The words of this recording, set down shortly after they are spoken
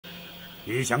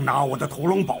你想拿我的屠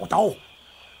龙宝刀，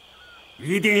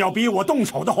一定要逼我动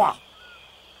手的话，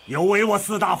有违我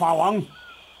四大法王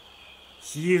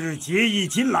昔日结义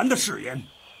金兰的誓言。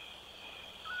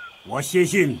我谢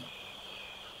逊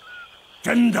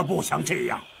真的不想这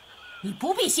样。你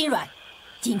不必心软，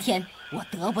今天我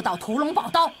得不到屠龙宝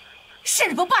刀，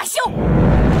誓不罢休。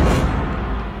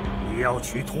你要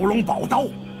取屠龙宝刀，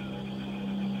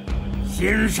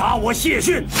先杀我谢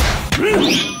逊！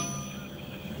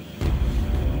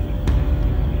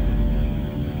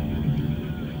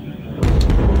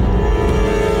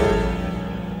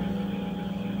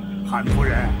韩夫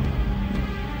人，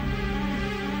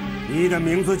你的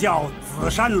名字叫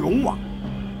紫山龙王，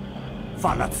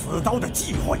犯了此刀的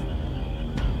忌讳，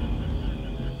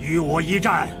与我一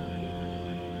战，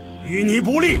与你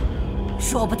不利。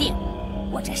说不定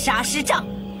我这杀师杖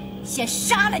先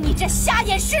杀了你这瞎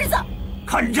眼狮子！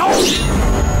看招！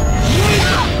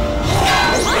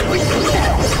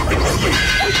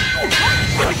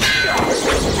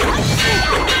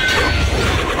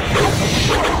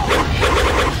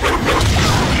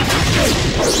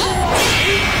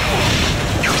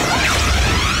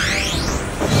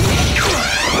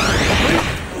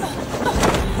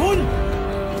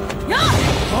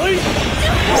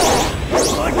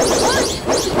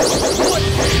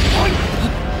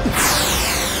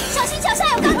小心脚下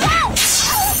有钢刀！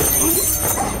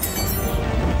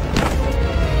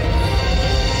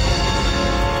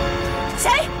谁？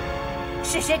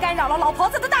是谁干扰了老婆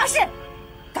子的大事？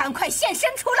赶快现身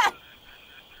出来！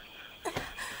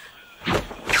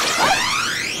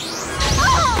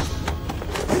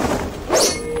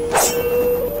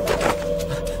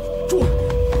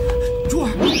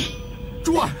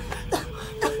珠儿，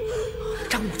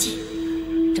张无忌，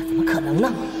这怎么可能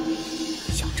呢？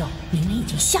小赵明明已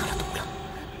经下了毒了。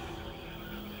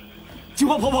金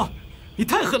花婆婆，你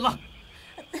太狠了！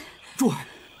珠儿，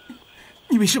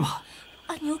你没事吧？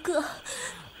阿牛哥，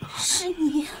是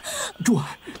你。珠儿，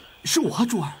是我啊，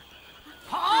珠儿。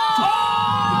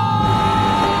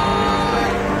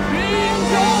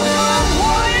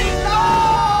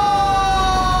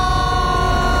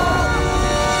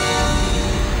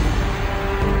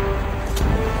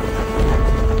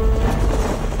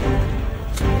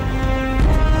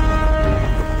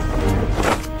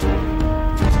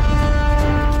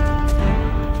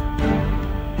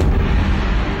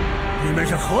你们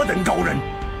是何等高人？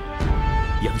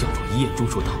杨教主一言中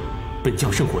说道：“本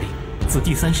教圣火令自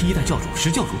第31代教主石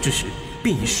教主之时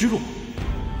便已失落，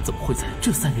怎么会在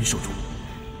这3人手中？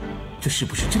这是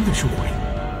不是真的圣火令？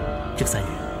这3人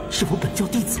是否本教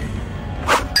弟子？”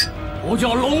不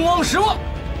教龙王失望，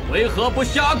为何不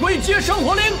下跪接圣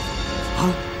火令？啊！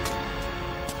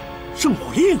圣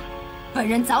火令！本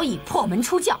人早已破门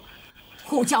出教，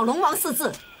护教龙王4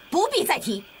字不必再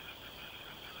提。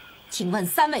请问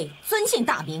3位尊姓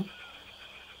大名？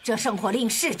这圣火令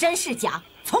是真是假？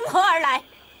从何而来？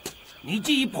你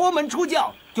既已破门出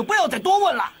教，就不要再多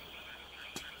问了。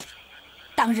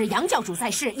当日杨教主在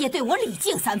世，也对我礼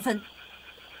敬3分。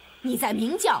你在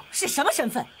明教是什么身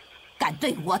份？敢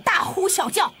对我大呼小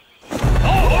叫？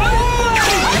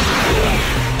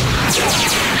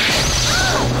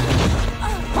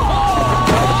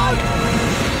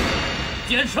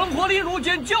见圣火令入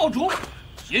见教主，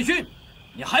谢逊，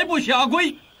你还不下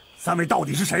跪？3位到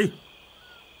底是谁？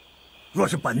若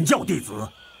是本教弟子，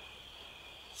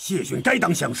谢逊该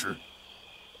当相识；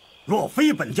若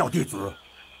非本教弟子，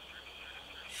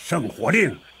圣火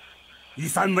令与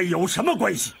3位有什么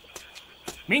关系？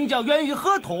明教源于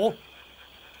何土？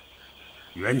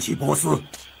缘起波斯。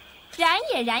然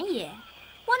也，然也。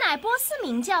我乃波斯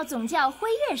明教总教辉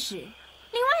月使，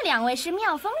另外2位是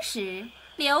妙风使、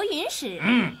流云使。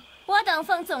我等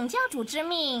奉总教主之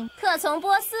命，特从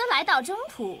波斯来到中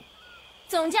土。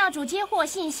总教主接获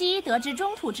信息，得知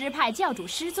中土支派教主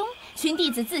失踪，群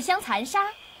弟子自相残杀，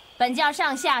本教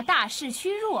上下大势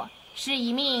趋弱，是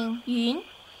以命云、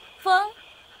风、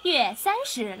月3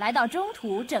使来到中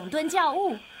土整顿教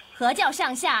务，合教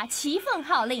上下齐奉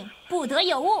号令，不得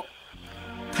有误。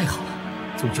太好了，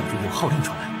总教主有号令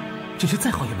传来，真是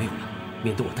再好也没有了，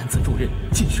免得我担责重任，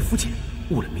见识肤浅，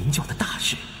误了明教的大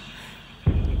事。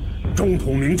中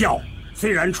土明教虽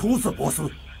然出自波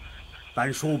斯，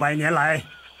但数百年来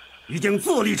已经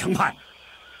自立成派，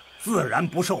自然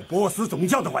不受波斯总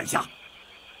教的管辖。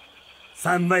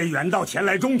3位远道前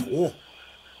来中土，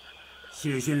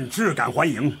谢逊只敢欢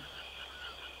迎，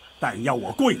但要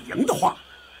我跪迎的话，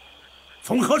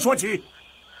从何说起？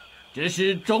这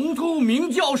是中土明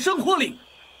教圣火令，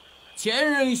前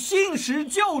任信使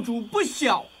教主不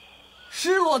孝，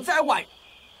失落在外，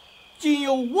今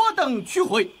由我等取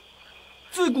回。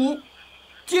自古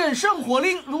见圣火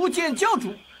令如见教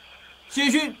主，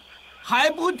谢逊还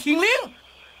不听令？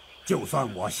就算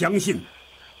我相信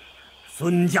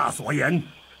孙家所言，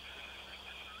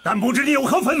但不知你有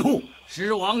何吩咐？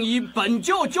狮王以本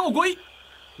教教规，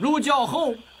入教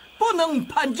后不能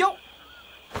叛教。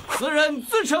此人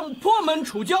自称破门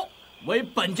出教，为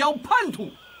本教叛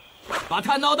徒，把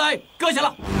他脑袋割下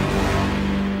了。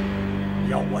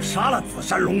要我杀了紫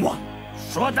山龙王？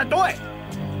说得对，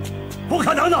不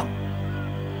可能的！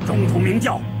中土明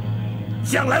教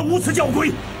向来无此教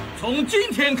规。从今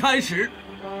天开始，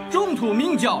中土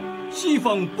明教西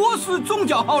奉波斯宗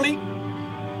教号令，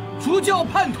出教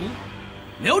叛徒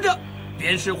留着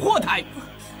便是祸胎，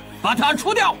把他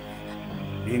除掉。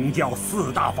明教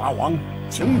4大法王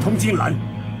情同金兰，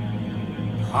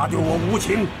他对我无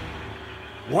情，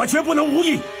我却不能无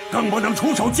义，更不能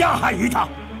出手加害于他。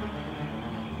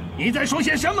你在说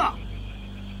些什么？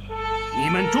你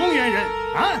们中原人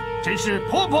啊，真是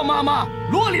婆婆妈妈，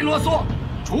啰里啰嗦，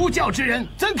出教之人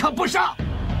怎可不杀？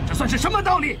这算是什么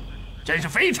道理？真是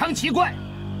非常奇怪，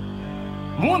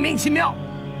莫名其妙。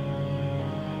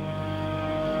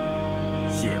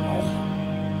谢某，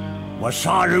我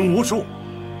杀人无数，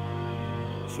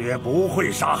却不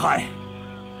会杀害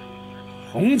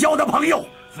同教的朋友。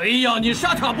非要你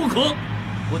杀他不可！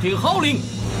不听号令，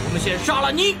我们先杀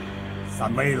了你。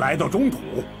3位来到中土，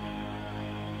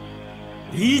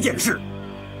第一件事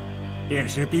便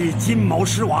是逼金毛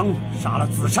狮王杀了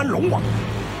紫山龙王。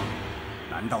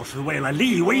难道是为了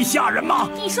立威吓人吗？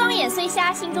你双眼虽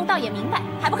瞎，心中倒也明白，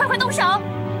还不快快动手！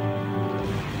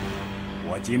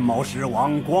我金毛狮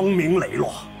王光明磊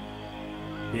落，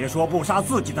别说不杀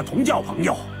自己的同教朋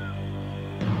友，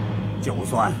就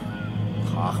算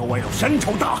他和我有深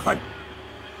仇大恨，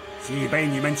既被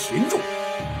你们擒住，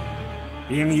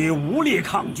并已无力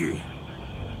抗拒，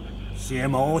谢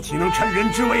某岂能趁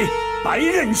人之危白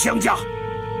刃相加？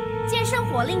见圣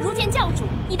火令如见教主，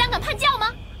你胆敢叛教吗？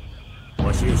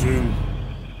我谢逊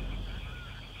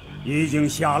已经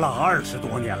瞎了20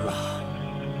多年了，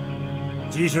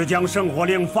即使将圣火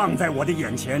令放在我的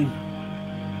眼前，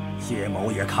谢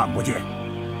某也看不见，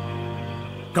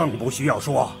更不需要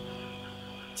说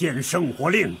见圣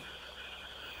火令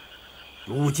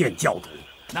如见教主。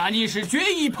那你是决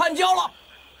意叛教了？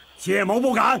谢某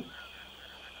不敢。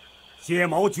谢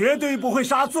某绝对不会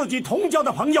杀自己同教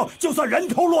的朋友，就算人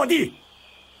头落地，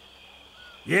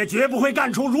也绝不会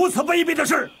干出如此卑鄙的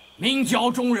事。明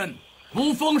教中人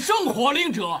不奉圣火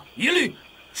令者，一律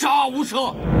杀无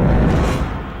赦。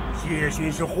谢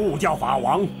逊是护教法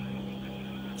王，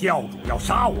教主要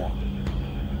杀我，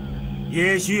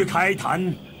也须开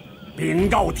坛禀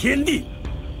告天地，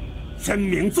申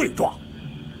明罪状。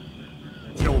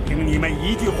就凭你们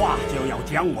一句话就要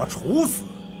将我处死，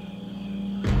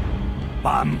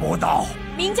办不到。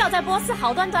明教在波斯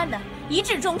好端端的，一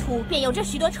至中土便有着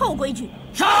许多臭规矩。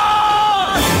杀！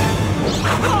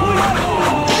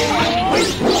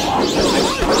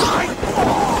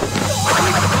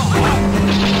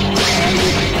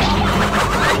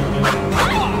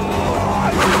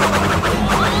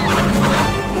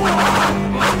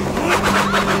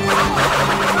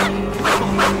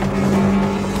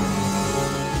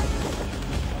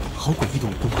好诡异的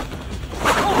武功啊！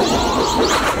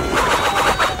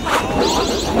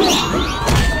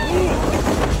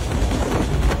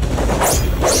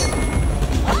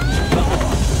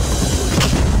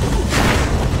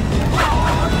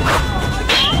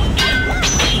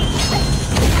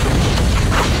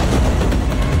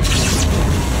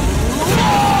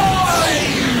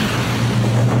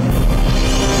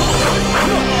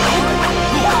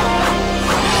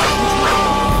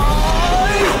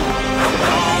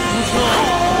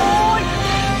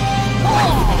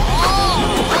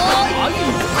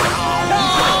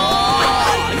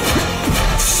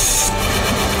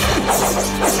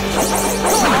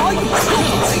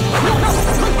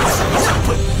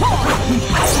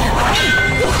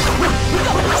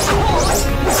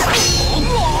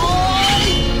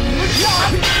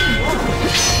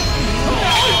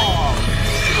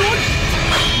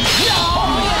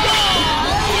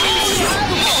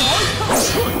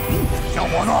小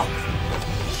伙子，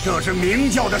这是明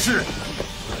教的事，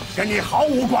跟你毫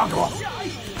无瓜葛。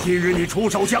今日你出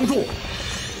手相助，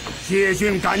谢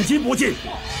逊感激不尽。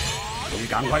你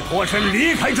赶快脱身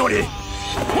离开这里！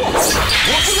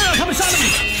我不能让他们杀了你，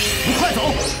你快走，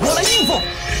我来应付。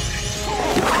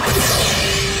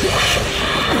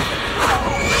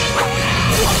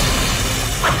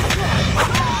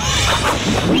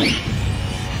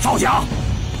少侠，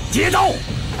接招！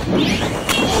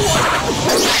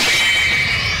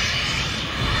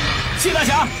谢大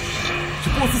侠，这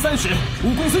波斯3使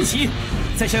武功虽奇，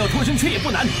在下要脱身却也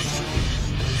不难。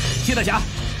谢大侠，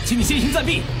请你先行暂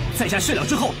避，在下事了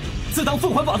之后，自当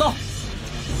奉还宝刀。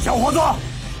小伙子，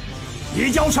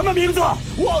你叫什么名字？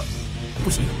我不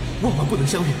行，万万不能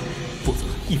相认，否则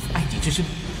义父爱弟之身，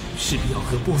势必要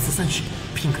和波斯三世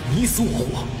拼个你死我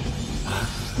活。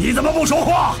你怎么不说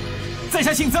话？在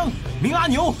下姓曾，名阿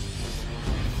牛。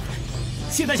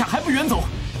谢在下还不远走，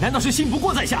难道是信不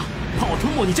过在下，怕我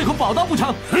吞没你这口宝刀不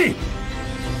成？嘿，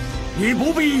你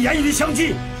不必言语相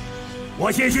激，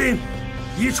我谢逊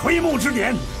以垂暮之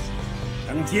年，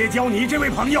能结交你这位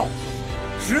朋友，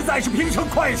实在是平生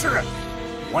快事。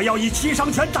我要以七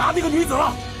伤拳打那个女子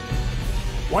了。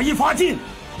我一发劲，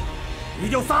你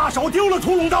就撒手丢了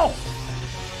屠龙刀。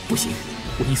不行，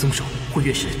我一松手，慧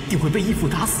月氏定会被义父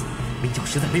打死。明教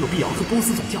实在没有必要和波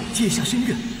斯总教结下深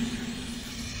怨。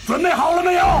准备好了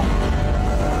没有？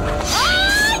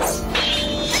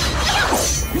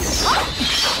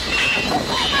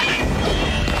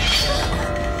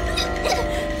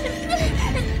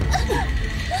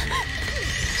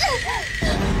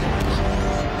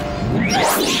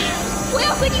我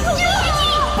要和你同归于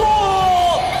尽！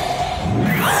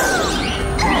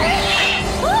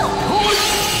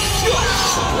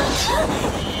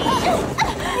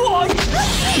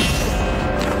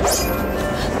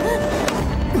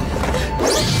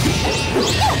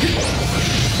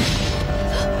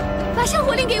把上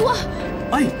火令给我。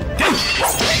哎，给！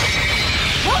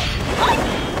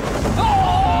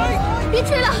别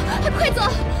追了，还不快走！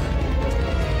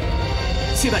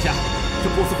谢大侠，这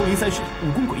波斯风云三世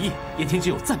武功诡异，眼前只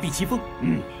有暂避其锋。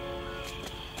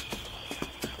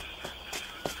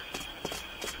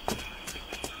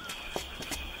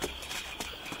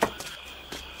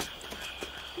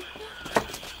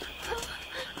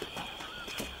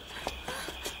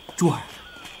珠儿，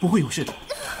不会有事的。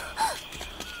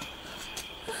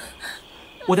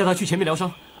我带他去前面疗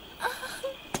伤。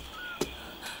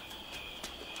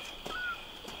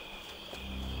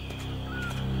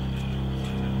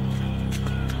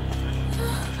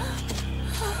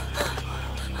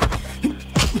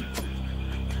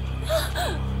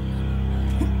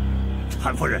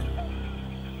韩夫人，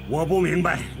我不明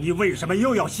白你为什么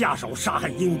又要下手杀害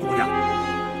殷姑娘。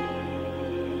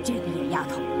这个野丫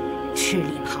头，吃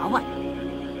里扒外，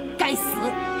该死！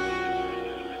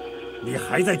你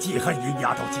还在记恨殷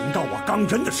丫头警告我刚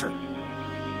真的事？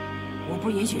我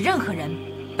不允许任何人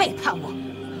背叛我。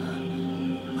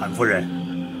韩夫人，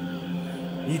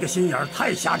你的心眼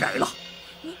太狭窄了。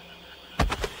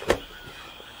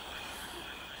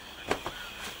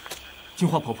金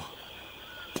花婆婆，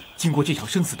经过这场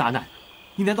生死大难，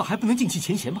你难道还不能尽弃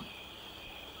前嫌吗？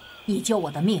你救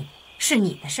我的命是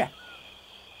你的事，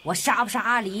我杀不杀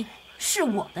阿离是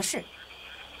我的事。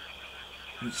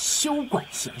你休管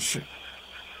闲事！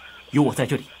有我在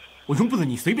这里，我容不得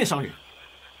你随便伤人。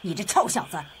你这臭小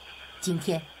子，今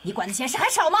天你管的闲事还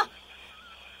少吗？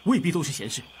未必都是闲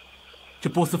事。这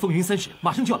波斯风云三世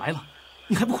马上就要来了，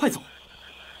你还不快走？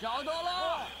找到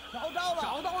了，找到了，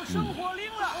找到生火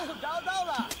令了，找到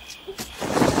了。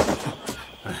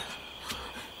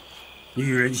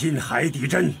女人心海底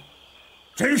针，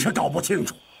真是搞不清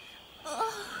楚。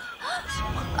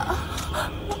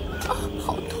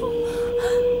好痛！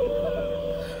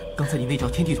刚才你那招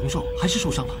天地同寿还是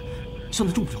受伤了，伤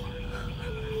得重不重啊？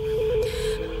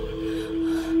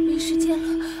没时间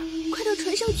了，快到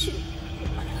船上去！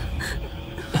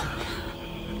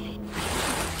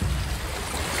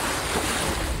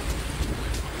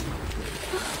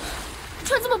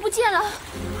船怎么不见了？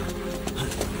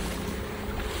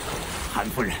韩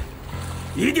夫人，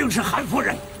一定是韩夫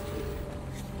人。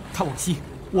他往西，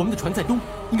我们的船在东，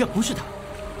应该不是他。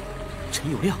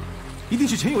陈友谅，一定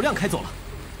是陈友谅开走了。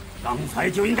刚才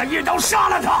就应该一刀杀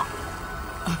了他。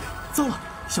啊，糟了，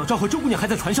小赵和周姑娘还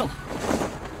在船上呢。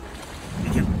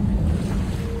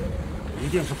一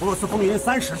定是波斯风云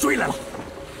三世追来了。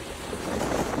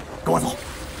跟我走，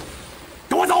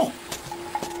跟我走。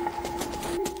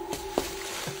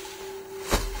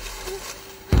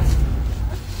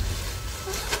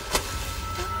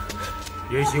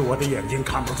也许我的眼睛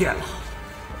看不见了，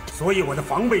所以我的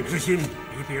防备之心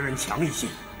比别人强一些。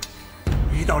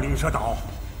一到灵蛇岛，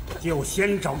就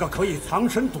先找个可以藏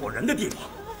身躲人的地方。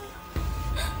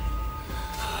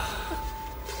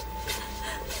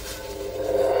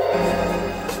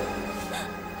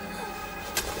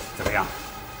怎么样？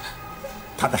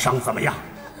他的伤怎么样？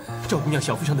赵姑娘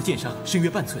小腹上的剑伤深约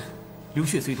半寸，流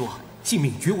血虽多，性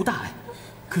命绝无大碍。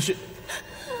可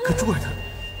珠儿呢？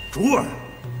珠儿？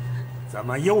怎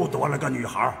么又多了个女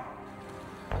孩？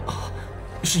啊，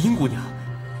是殷姑娘。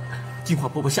金花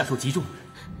婆婆下手极重，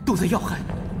都在要害。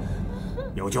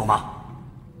有救吗？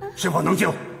是否能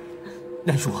救？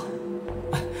难说，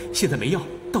现在没药，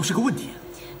倒是个问题。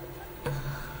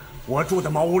我住的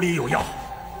茅屋里有药，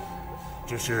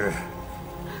只是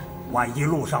万一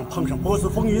路上碰上波斯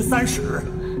风云三使，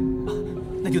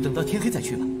那就等到天黑再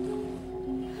去吧。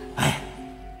哎，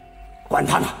管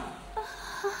他呢，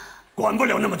管不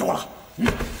了那么多了。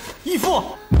义父。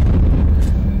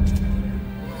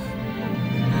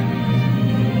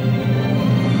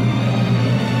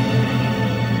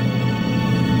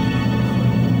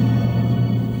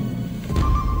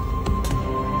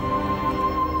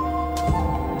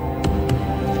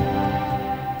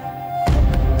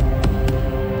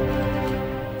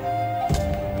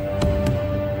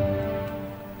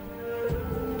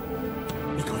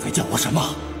叫我什么？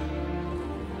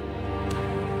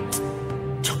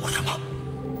叫我什么？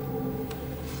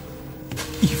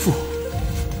义父，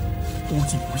无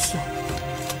尽不孝，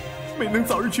没能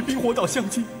早日去冰火岛相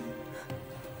见，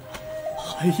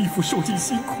害义父受尽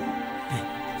辛苦。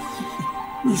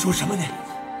你说什么呢？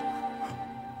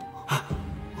啊，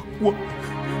我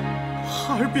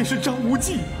孩儿便是张无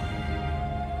忌。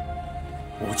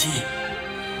无忌？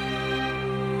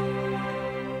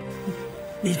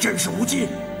你真是无忌？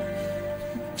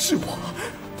是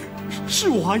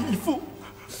我啊，义父。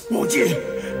无忌，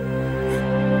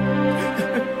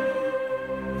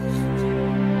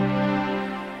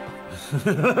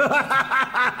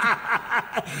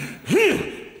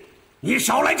你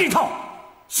少来这套，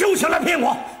休想来骗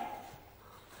我！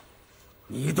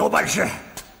你多办事，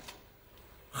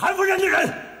还不认得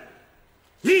人，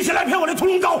一起来骗我的屠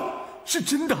龙刀！是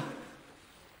真的，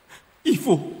义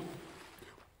父，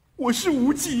我是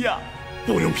无忌呀！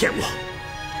不用骗我。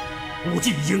无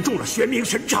忌已经中了玄冥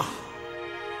神杖，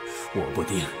说不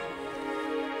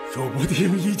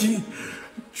定已经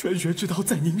玄学之道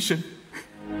在凝神，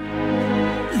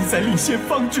意在立先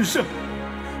方制胜。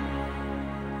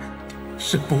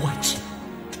身不万尺，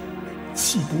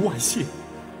气不万线，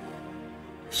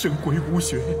神鬼无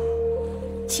学，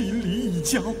亲离一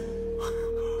交，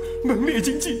猛烈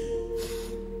精进，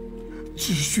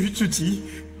治虚之极，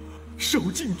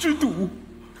受尽之笃。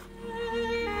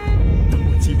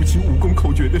记不起武功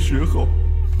口诀的时候，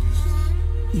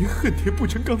您恨铁不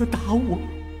成钢的打我，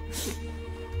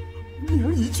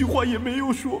娘一句话也没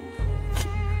有说，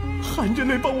含着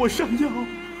泪帮我上药。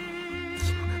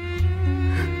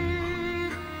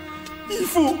义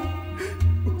父，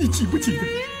你记不记得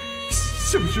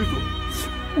小时候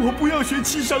我不要学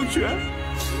七伤拳，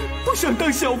不想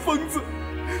当小疯子，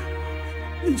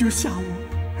你就吓我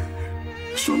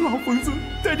说老疯子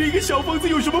带着一个小疯子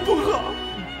有什么不好？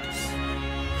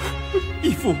义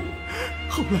父，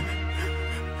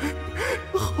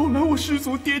后来我失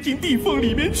足跌进地缝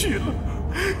里面去了，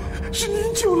是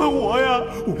您救了我呀！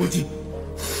无忌，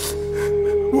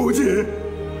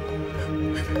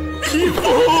义父，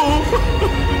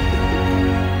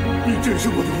你真是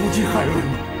我的无忌孩儿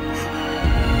吗？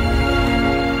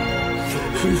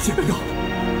没想到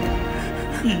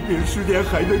1年10年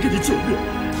还能跟你见面，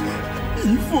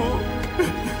义父，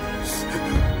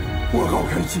我好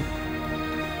开心。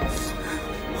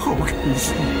好开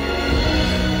心！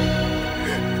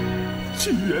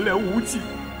请原谅无忌，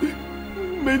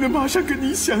没能马上跟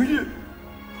您相认。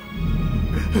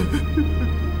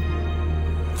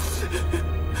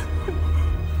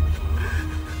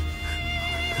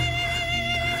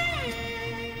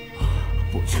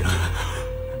不行，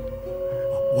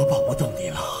我抱不动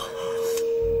你了。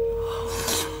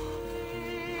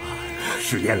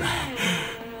10年来，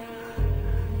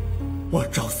我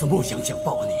朝思暮想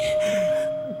抱你。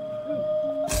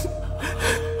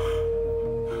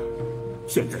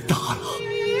现在大了，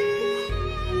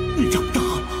你长大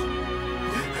了，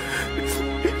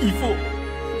义父，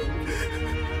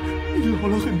你老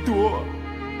了很多。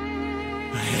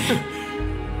哎，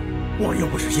我又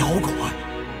不是妖怪，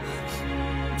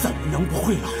怎么能不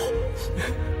会老？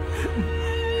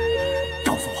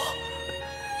告诉我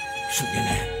，10年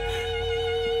来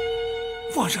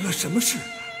发生了什么事？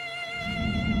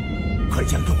快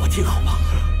讲给我听好吗？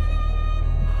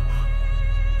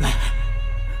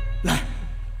来，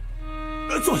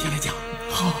坐下来讲。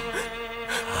好。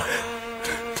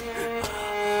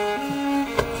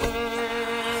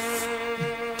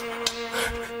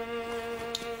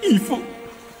义父，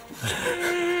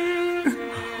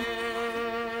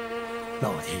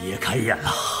老天爷开眼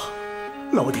了，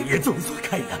老天爷总算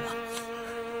开眼了。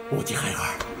无忌孩儿，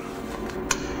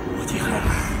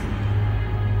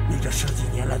你这10几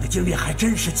年来的经历还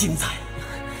真是精彩。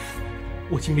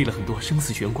我经历了很多生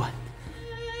死玄关，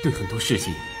对很多事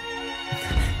情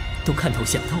都看透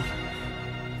想透了。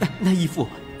那义父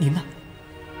您呢？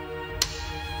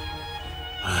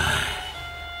唉，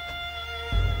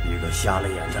一个瞎了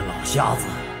眼的老瞎子，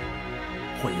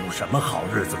会有什么好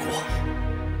日子过？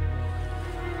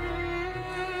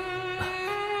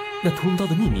那屠龙刀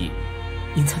的秘密，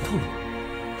您参透了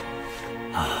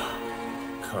吗？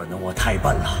可能我太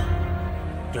笨了，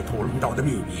这屠龙刀的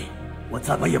秘密，我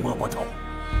怎么也摸不透。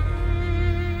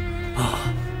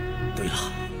对了，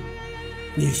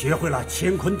你学会了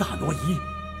乾坤大挪移，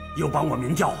又帮我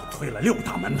明教推了6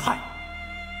大门派。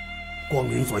光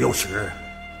明左右使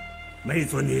没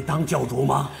准你当教主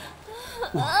吗？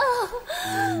赵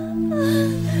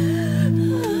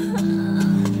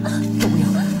姑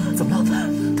娘，怎么了？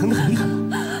疼得很厉害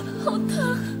吗？好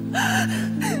疼，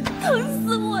疼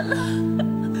死我了！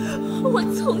我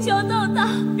从小到大，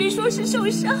别说是受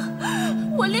伤，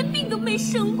我连病都没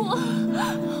生过。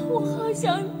我好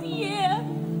想爹，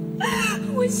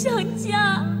我想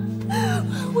家，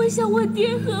我想我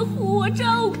爹呵护我、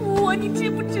照顾我，你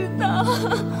知不知道？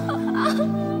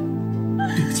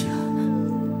对不起啊，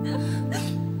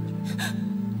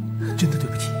真的对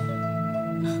不起。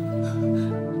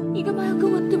你干嘛要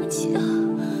跟我对不起啊？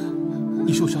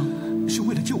你受伤是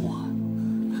为了救我。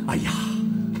哎呀，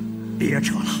别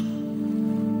扯了，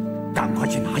赶快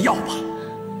去拿药吧。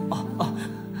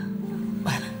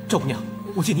哎，赵姑娘，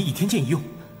我借你倚天剑一用。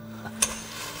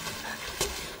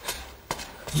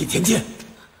倚天剑，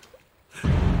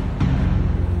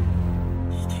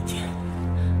倚天剑，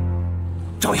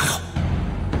赵丫头，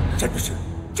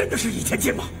真的是倚天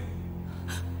剑吗？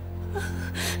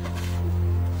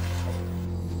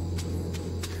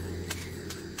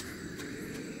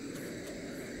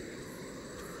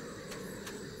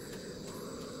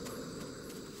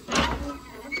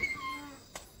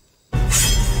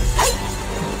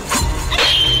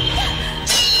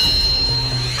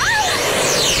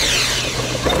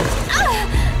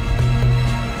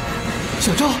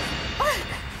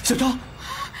小昭，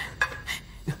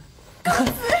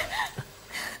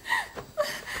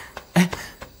哎，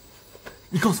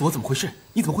你告诉我怎么回事？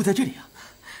你怎么会在这里啊？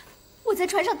我在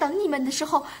船上等你们的时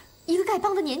候，一个丐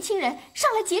帮的年轻人上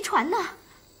来劫船呢。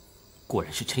果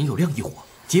然是陈友谅一伙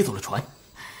劫走了船。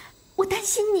我担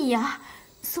心你呀，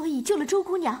所以救了周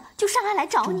姑娘，就上岸来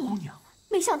找你。周姑娘，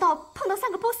没想到碰到3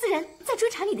个波斯人在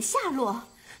追查你的下落。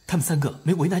他们3个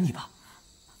没为难你吧？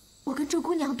我跟周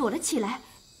姑娘躲了起来，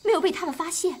没有被他们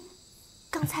发现。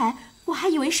刚才我还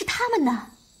以为是他们呢。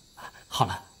好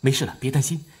了，没事了，别担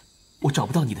心。我找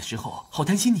不到你的时候，好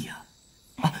担心你啊。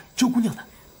周姑娘呢？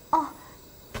哦，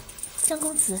张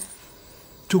公子。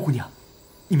周姑娘，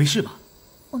你没事吧？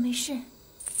我没事，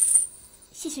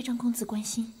谢谢张公子关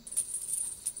心。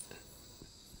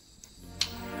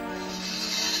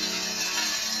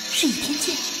是倚天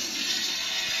剑，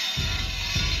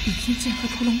倚天剑和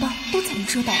屠龙刀都在你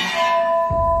遮挡了。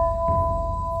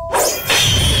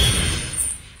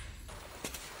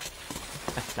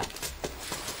来，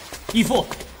义父，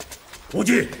无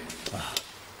惧。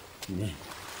你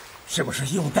是不是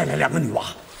又带来2个女娃？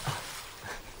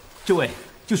这位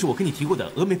就是我跟你提过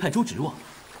的峨眉派周芷若，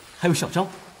还有小昭。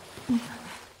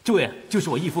这位就是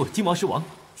我义父金毛狮王。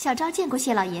小昭见过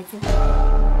谢老爷子。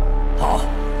好，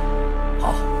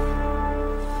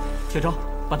小昭，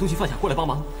把东西放下，过来帮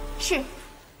忙。是。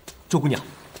周姑娘，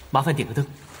麻烦点个灯。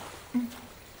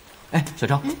哎，小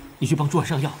昭，你去帮珠儿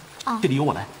上药。这里由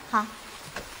我来。好。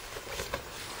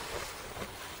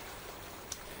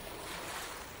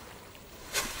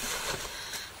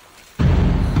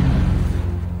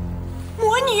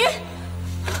魔女，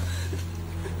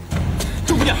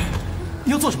周姑娘，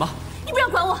你要做什么？你不要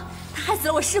管我，他害死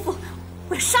了我师父，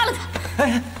我要杀了他。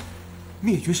哎，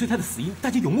灭绝师太的死因，大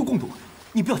家有目共睹，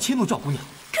你不要迁怒赵姑娘。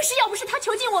可是要不是他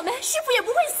囚禁我们，师父也不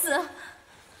会死。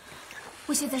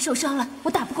我现在受伤了，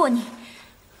我打不过你。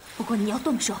不过你要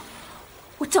动手，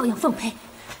我照样奉陪。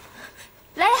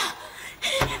来呀！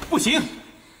不行，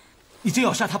你真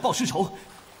要杀他报师仇，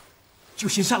就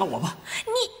先杀了我吧。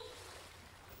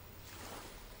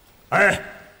哎，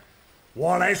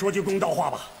我来说句公道话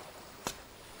吧。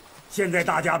现在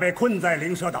大家被困在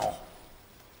灵蛇岛，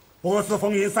波斯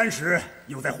风云3时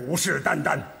又在虎视眈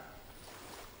眈，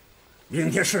明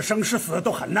天是生是死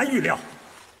都很难预料。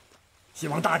希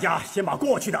望大家先把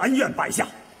过去的恩怨摆下，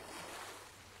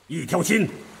一条心，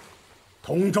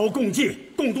同舟共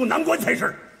济，共度难关才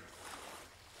是。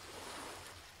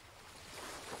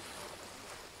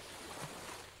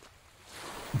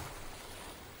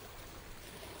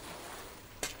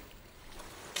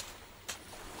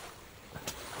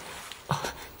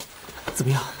怎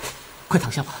么样？快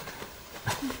躺下吧。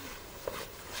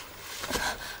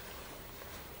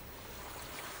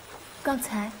刚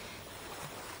才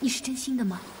你是真心的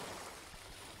吗？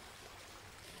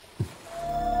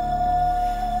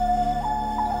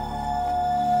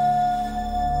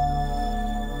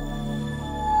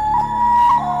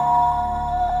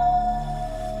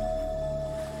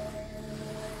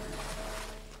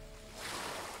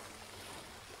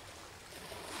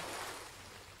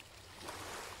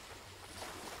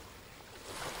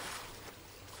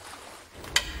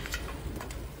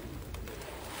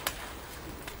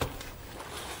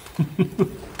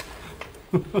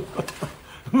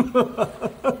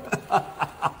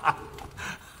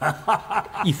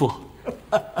义父，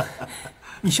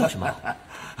你笑什么？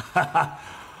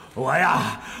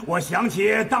我想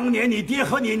起当年你爹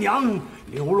和你娘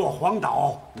流落荒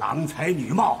岛，郎才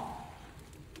女貌，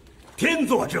天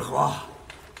作之合，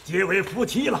结为夫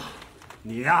妻了。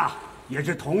你呀，也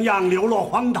是同样流落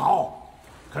荒岛，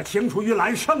可青出于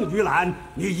蓝胜于蓝，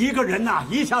你一个人呐，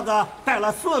一下子带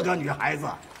了4个女孩子。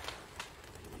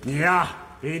你呀，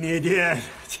比你爹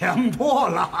强多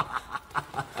了。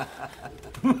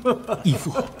义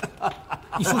父，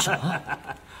你说什么？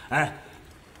哎，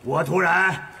我突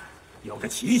然有个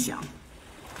奇想。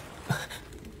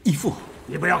义父，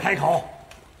你不要开口，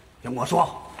听我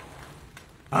说。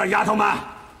丫头们，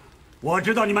我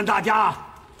知道你们大家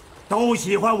都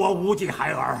喜欢我无忌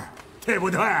孩儿，对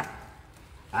不对？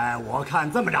哎，我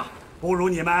看这么着，不如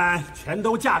你们全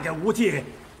都嫁给无忌，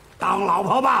当老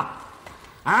婆吧。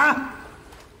啊！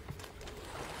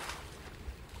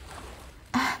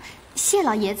谢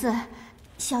老爷子，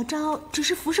小昭只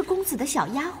是服侍公子的小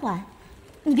丫鬟，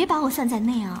你别把我算在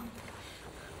内啊。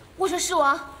我说狮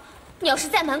王，你要是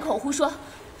再满口胡说，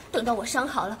等到我伤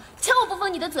好了，瞧我不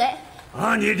封你的嘴！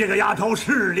你这个丫头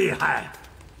是厉害，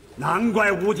难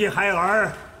怪无忌孩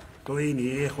儿对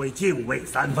你会敬畏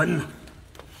3分呢。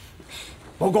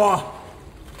不过，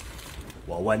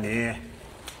我问你，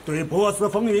对波斯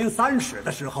风云3使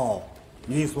的时候，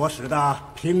你所使的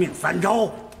拼命3招，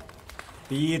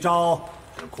第1招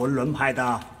是昆仑派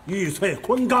的玉翠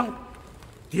昆冈，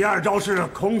第2招是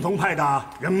崆峒派的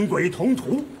人鬼同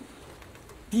途，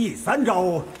第3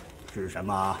招是什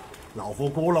么？老夫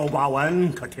孤陋寡闻，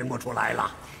可听不出来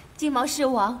了。金毛狮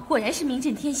王果然是名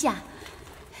震天下，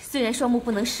虽然双目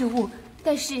不能视物，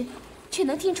但是却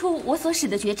能听出我所使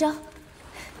的绝招，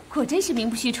果真是名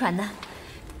不虚传呢。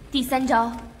第3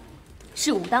招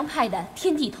是武当派的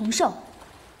天地同寿，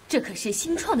这可是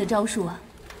新创的招数啊。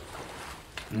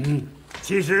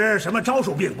其实什么招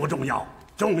数并不重要，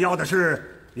重要的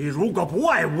是你如果不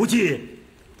爱无忌，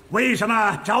为什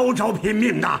么招招拼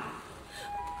命呢？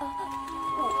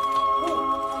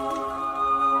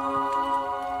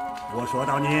我说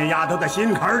到你丫头的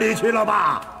心坎里去了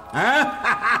吧？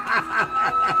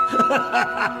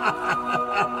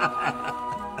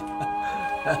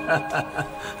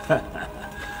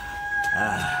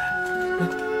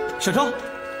小昭，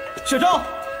小昭，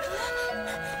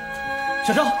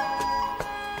小昭。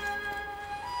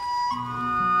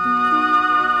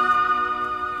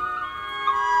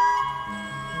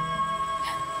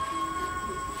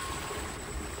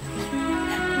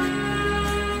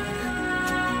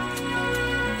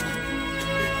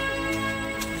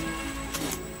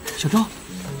小昭，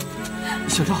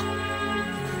小昭，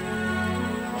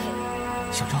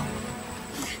小昭，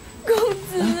公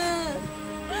子，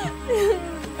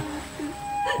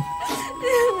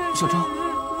小昭，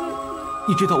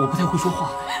你知道我不太会说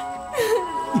话，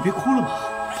你别哭了嘛，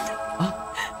啊？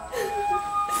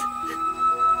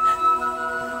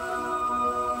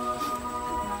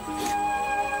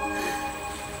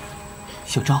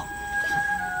小昭，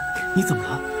你怎么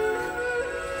了？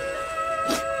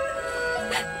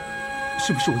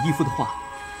是不是我义父的话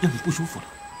让你不舒服了？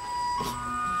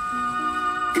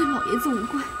跟老爷子无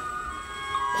关，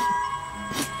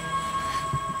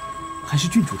还是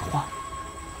郡主的话？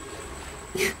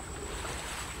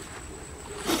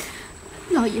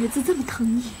老爷子这么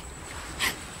疼你，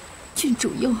郡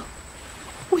主又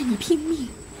为你拼命，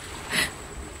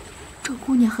周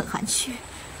姑娘很含蓄，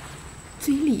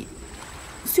嘴里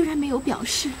虽然没有表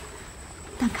示，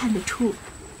但看得出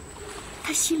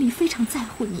她心里非常在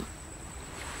乎你。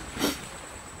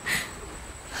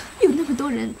有那么多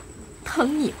人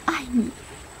疼你爱你，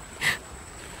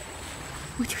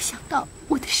我就想到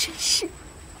我的身世，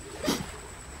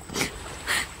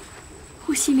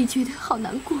我心里觉得好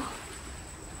难过。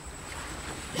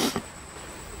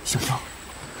小昭，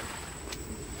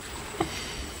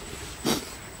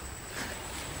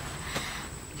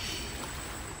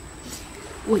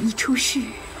我一出世，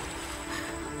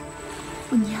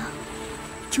我娘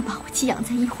就把我寄养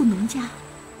在一户农家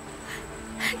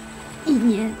，1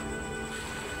年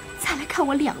才来看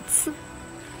我2次。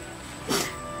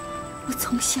我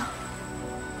从小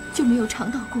就没有尝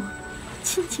到过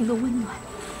亲情的温暖，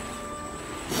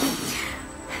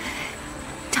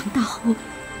长大后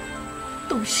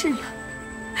懂事了，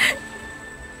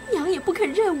娘也不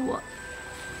肯认我，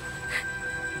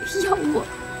要我。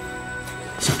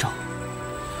小昭，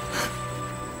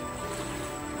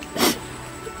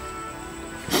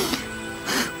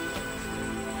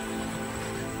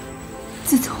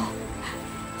自从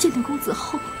见到公子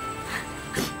后，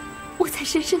我才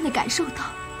深深地感受到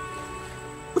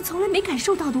我从来没感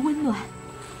受到的温暖。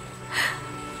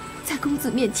在公子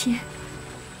面前，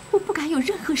我不敢有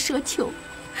任何奢求，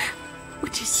我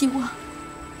只希望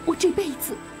我这辈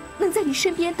子能在你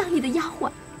身边当你的丫鬟。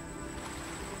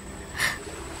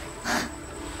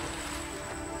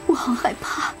我好害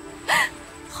怕，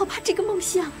好怕这个梦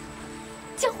想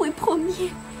将会破灭。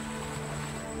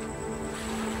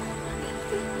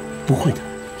不会的，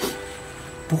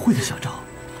不会的，小昭，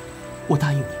我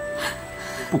答应你，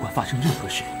不管发生任何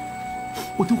事，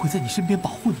我都会在你身边保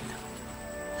护你的。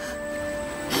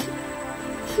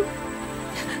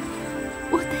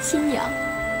我的新娘，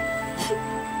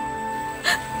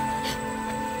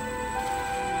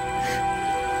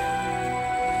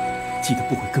记得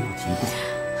不会跟我提过，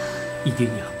你爹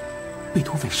娘被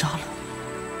土匪杀了。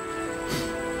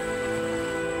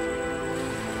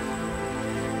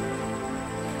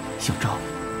小昭，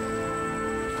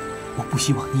我不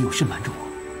希望你有事瞒着我。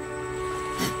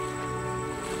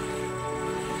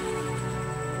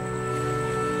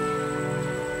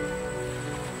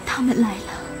他们来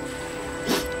了，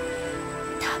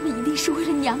他们一定是为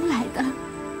了娘来的。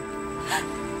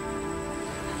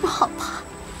我好怕，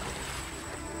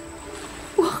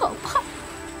我好怕。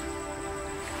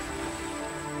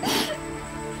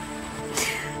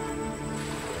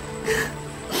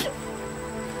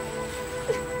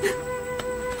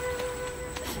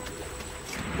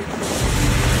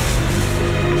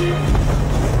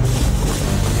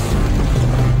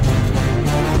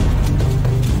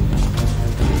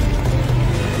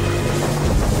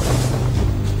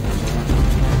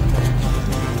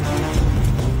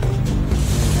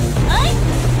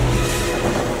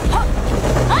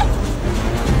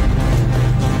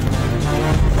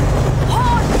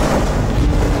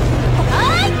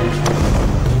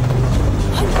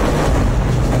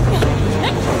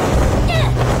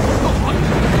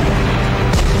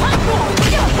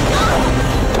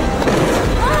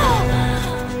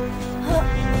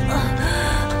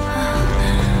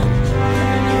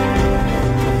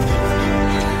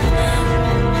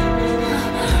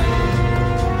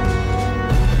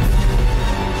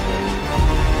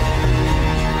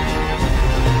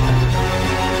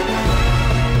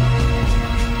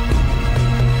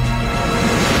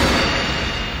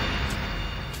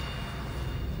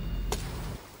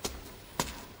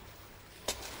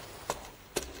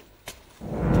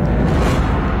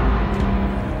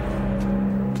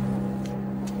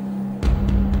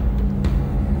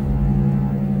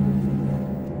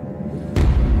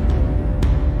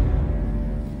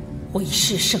为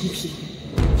师生平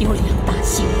有2大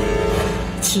心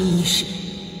愿，其一是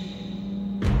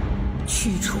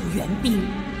驱除援兵，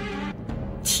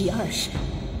其二是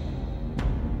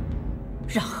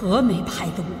让峨眉派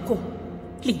的武功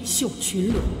领袖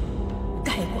群伦，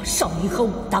盖过少林和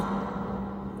武当，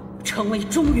成为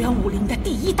中原武林的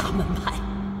第1大门派。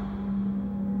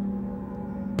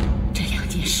这2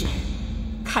件事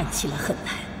看起来很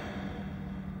难，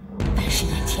但是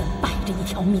眼前摆着一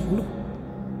条明路，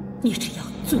你只要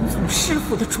遵从师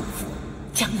父的嘱咐，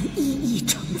将能一一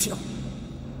成就。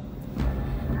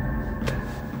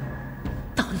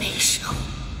到那时候，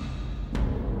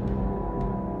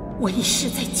为师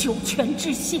在九泉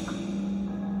之下，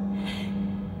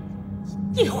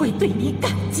也会对你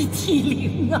感激涕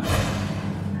零啊！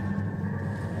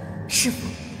师父，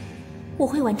我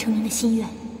会完成您的心愿，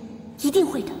一定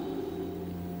会的。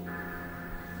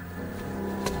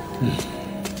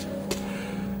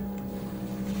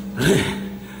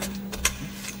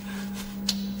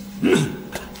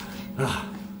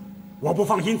我不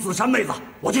放心紫珊妹子，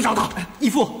我去找她。义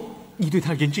父，你对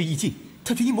她仁至义尽，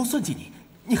她却阴谋算计你，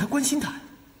你还关心她？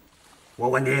我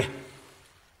问你，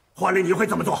换了你会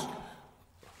怎么做？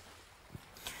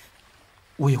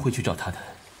我也会去找她的。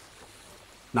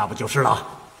那不就是了？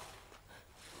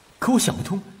可我想不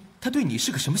通，她对你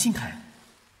是个什么心态？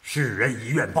世人以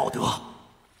怨报德，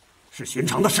是寻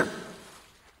常的事，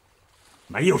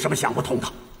没有什么想不通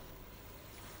的。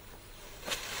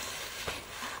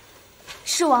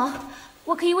狮王，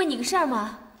我可以问你个事儿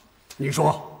吗？你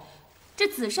说。这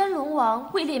紫山龙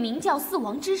王位列明教4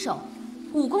王之首，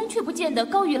武功却不见得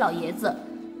高于老爷子，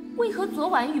为何昨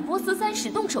晚与波斯三使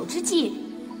动手之际，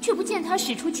却不见他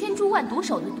使出千珠万毒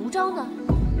手的毒招呢？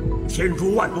千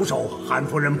珠万毒手，韩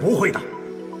夫人不会的。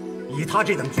以他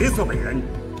这等绝色美人，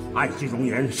爱惜容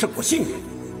颜胜过性命，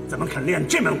怎么肯练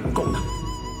这门武功呢？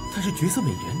她是绝色美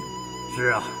人。是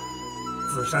啊，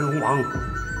紫山龙王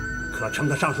可称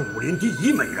得上是武林第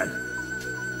1美人。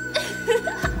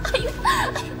哎呦，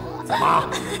怎么？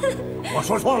我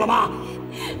说错了吗？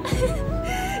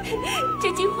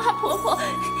这金花婆婆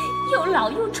又老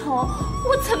又丑，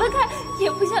我怎么看也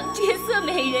不像绝色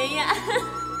美人呀。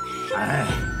哎，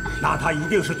那他一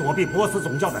定是躲避波斯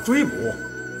总教的追捕，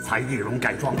才易容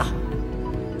改装的。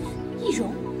易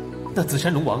容？那紫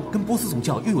山龙王跟波斯总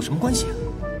教又有什么关系啊？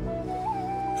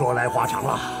说来话长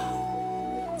了。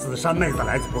紫山妹子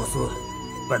来自波斯，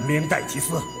本名戴奇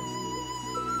斯，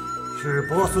是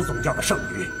波斯总教的圣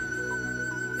女。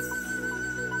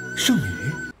圣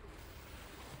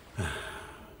女？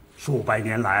数百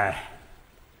年来，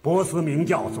波斯明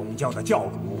教总教的教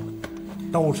主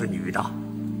都是女的，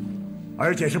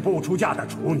而且是不出嫁的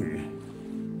处女。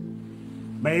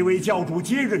每位教主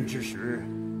接任之时，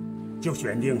就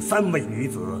选定3位女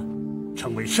子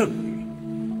成为圣女。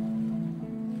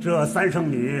这3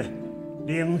圣女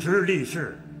领职立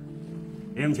誓，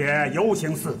并且游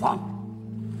行四方，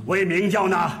为明教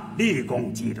呢立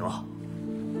功积德。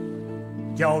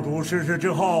教主逝世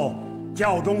之后，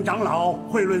教中长老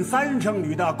会论3圣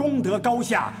女的功德高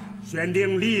下，选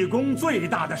定立功最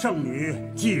大的圣女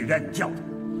继任教主。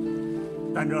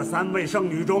但这3位圣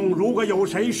女中，如果有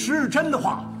谁失真的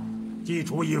话，即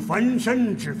处以焚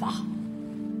身之法。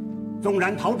纵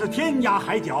然逃至天涯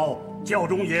海角，教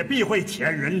中也必会遣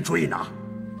人追拿，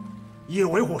以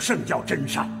维护圣教真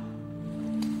善。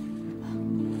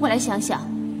我来想想，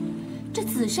这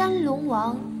紫山龙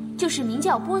王就是明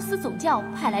教波斯总教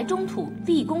派来中土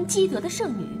立功积德的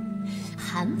圣女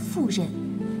韩夫人，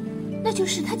那就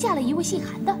是她嫁了一位姓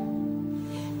韩的。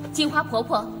金花婆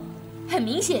婆很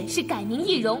明显是改名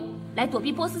易容来躲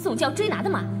避波斯总教追拿的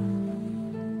嘛。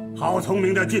好聪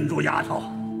明的郡主丫头，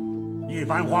一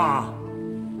番话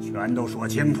全都说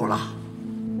清楚了，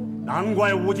难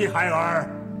怪无忌海尔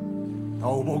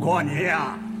斗不过你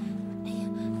呀。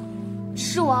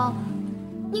狮王，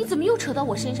你怎么又扯到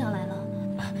我身上来了？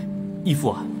义父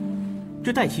啊，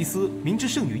这戴奇斯明知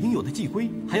圣女应有的祭规，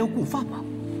还要顾犯吗？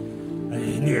哎，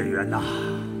孽缘呐，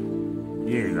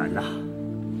孽缘呐！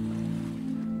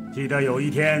记得有一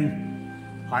天，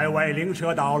海外灵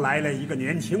蛇岛来了一个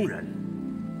年轻人，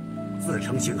自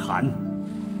称姓韩，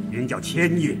名叫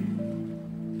千叶，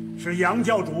是杨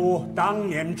教主当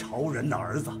年仇人的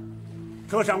儿子，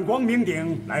特上光明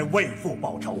顶来为父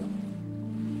报仇。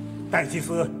戴奇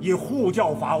斯以护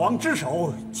教法王之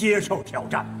手接受挑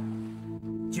战，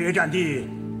决战地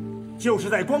就是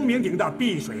在光明顶的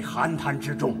碧水寒潭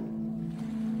之中。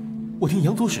我听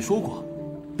杨左使说过，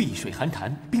碧水寒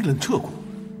潭冰冷彻骨，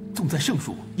纵在圣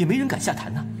术也没人敢下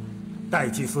潭呐。戴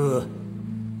奇斯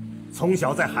从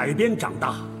小在海边长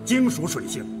大，精属水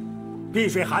性，碧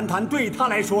水寒潭对他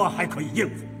来说还可以应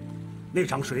付。那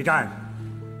场水战，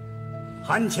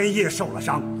韩千叶受了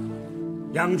伤，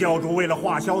杨教主为了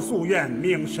化消夙愿，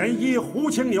命神医胡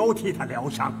青牛替他疗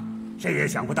伤。谁也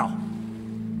想不到，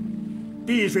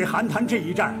碧水寒潭这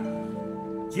一战，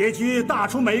结局大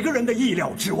出每个人的意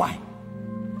料之外。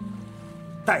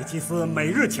戴奇斯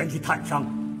每日前去探伤，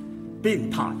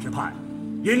病榻之畔，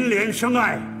因怜生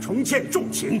爱，重欠重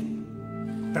情。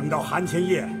等到韩千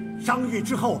叶伤愈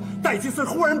之后，戴奇斯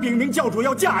忽然禀明教主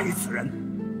要驾驭此人。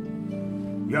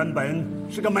原本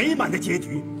是个美满的结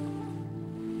局，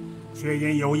却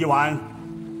因有一晚，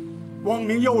光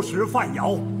明右使范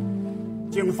尧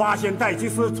竟发现戴奇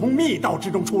斯从密道之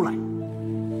中出来。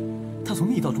他从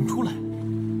密道中出来，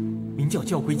明教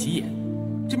教规极严，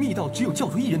这密道只有教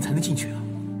主一人才能进去啊。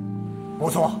不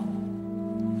错，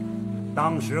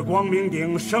当时光明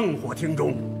顶圣火厅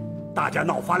中，大家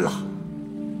闹翻了。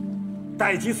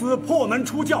戴奇斯破门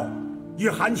出教，与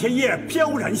韩千叶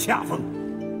飘然下风，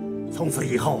从此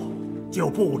以后就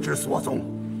不知所踪。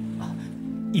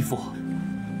义父，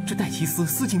这戴奇斯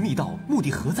私进密道，目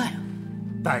的何在啊？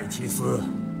戴奇斯，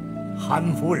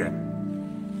韩夫人，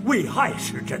为爱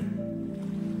失真，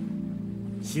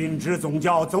心知总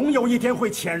教总有一天会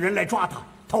遣人来抓他，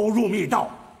投入密道，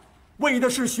为的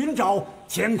是寻找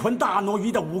乾坤大挪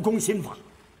移的武功心法。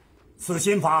此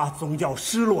心法总教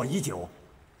失落已久，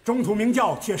中土明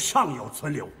教却尚有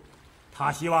存留，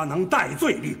他希望能戴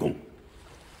罪立功。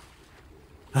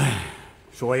唉，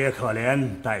说也可怜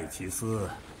戴奇斯，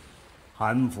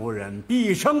韩夫人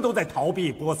毕生都在逃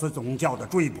避波斯总教的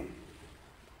追捕，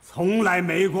从来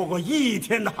没过过一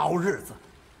天的好日子，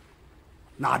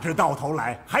哪知到头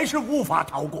来还是无法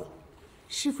逃过。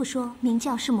师父说明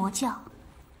教是魔教，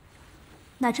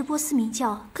哪知波斯明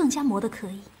教更加魔得可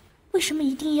以。为什么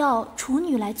一定要处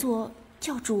女来做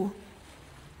教主？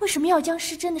为什么要将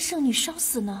失真的圣女烧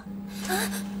死呢？啊，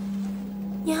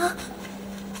娘，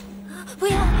不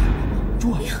要！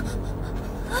珠儿，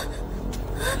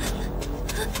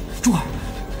珠儿，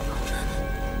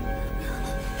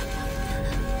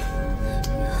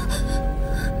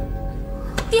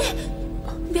爹，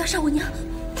你不要杀我娘！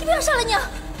你不要杀了娘！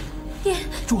爹，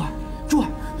珠儿，珠儿，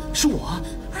是我啊！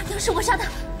二娘是我杀的，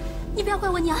你不要怪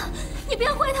我娘，你不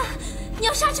要怪他，你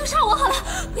要杀就杀我好了，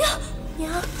不要。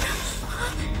娘，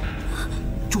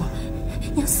珠儿，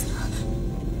娘死了。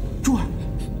珠儿，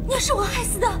娘是我害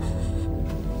死的，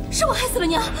是我害死了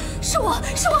娘，是我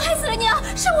害死了娘，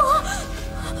是我。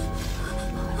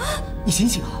你醒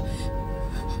醒啊！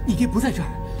你爹不在这儿，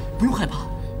不用害怕，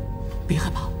别害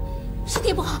怕。是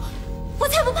爹不好，我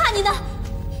才不怕你呢。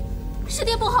是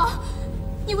爹不好，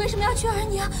你为什么要娶二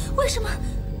娘？为什么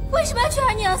要娶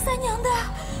二娘三娘的？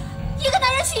一个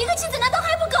男人娶一个妻子，难道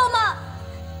还不够吗？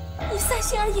你三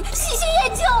心二意，喜新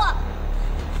厌旧啊！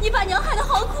你把娘害得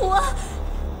好苦啊！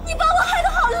你把我害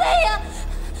得好累啊！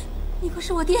你不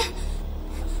是我爹，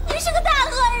你是个大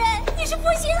恶人，你是负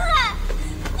心汉，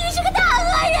你是个大恶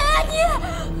人啊你！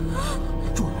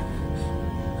珠儿，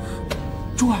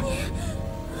珠儿，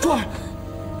珠儿，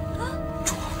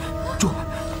珠儿，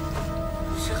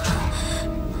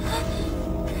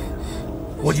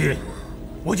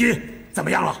无忌，怎么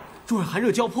样了？珠儿寒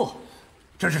热交迫，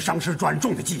这是伤势转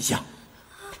重的迹象。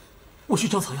我去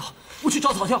找草药，无忌，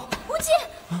赵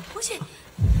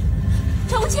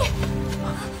无忌，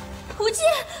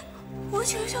我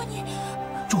求求你，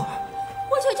珠儿，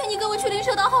我求求你跟我去灵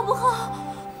蛇岛好不好？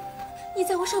你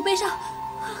在我手背上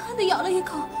狠狠地咬了一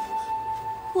口，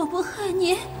我不恨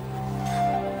你，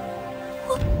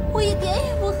我一点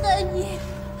也不恨你，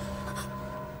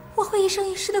我会一生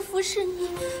一世的服侍你，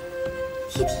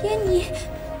体贴你，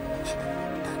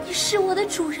当你是我的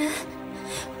主人，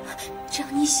只要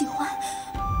你喜欢，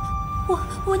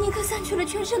我宁可散去了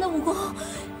全身的武功，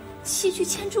弃去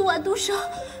千株万毒蛇，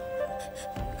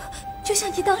就像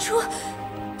你当初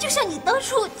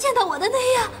见到我的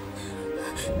那样。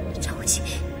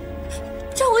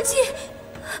赵无忌，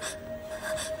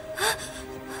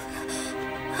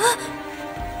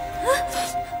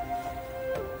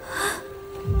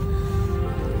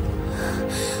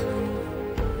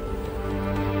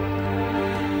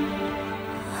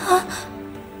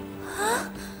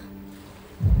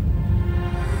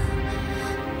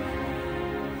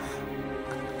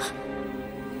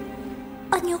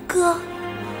阿牛哥，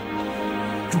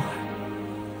珠儿，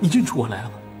你认出我来了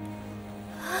吗？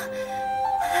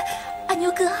阿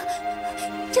牛哥，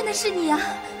真的是你呀！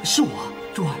是我，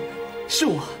珠儿，是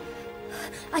我。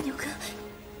阿牛哥，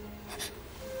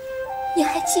你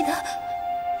还记得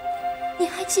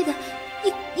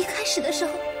一开始的时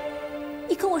候，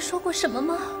你跟我说过什么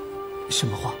吗？什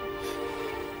么话？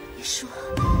你说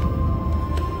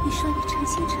你诚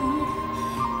心诚意，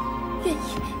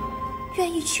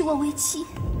愿意娶我为妻，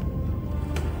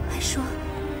还说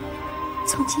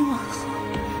从今往后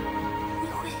你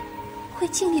会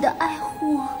尽力的爱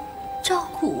护我，照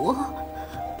顾我，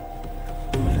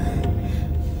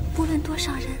不论多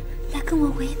少人来跟我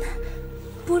为难，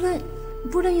不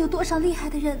论有多少厉害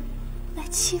的人来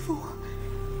欺负我，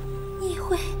你也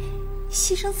会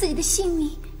牺牲自己的性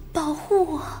命保护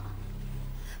我。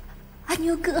阿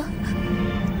牛哥，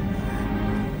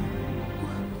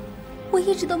我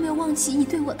一直都没有忘记你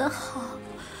对我的好，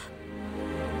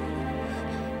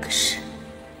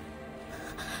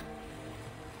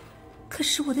可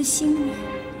是我的心里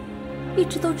一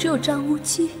直都只有张无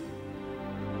忌，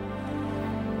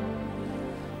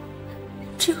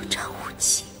只有张无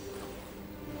忌。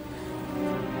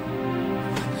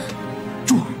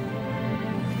珠儿，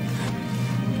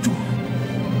珠儿，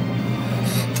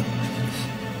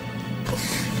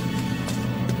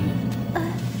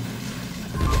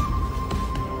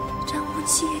张无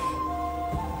忌。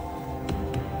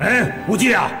哎，无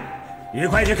忌啊，你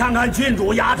快去看看郡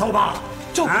主丫头吧。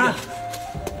赵姑娘，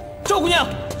赵姑娘，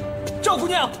赵姑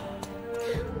娘。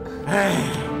哎，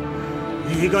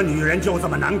一个女人就这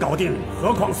么难搞定，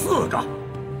何况4个，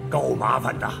够麻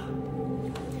烦的。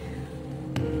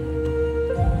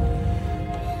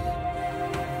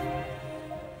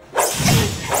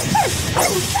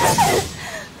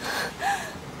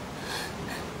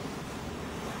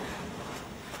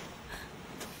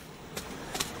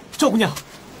赵姑娘，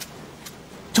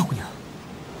赵姑娘，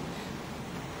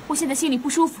我现在心里不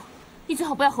舒服，你最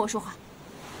好不要和我说话。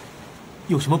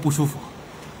有什么不舒服，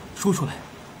说出来，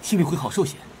心里会好受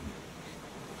些。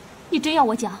你真要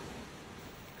我讲？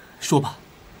说吧。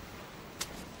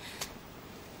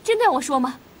真的要我说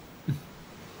吗？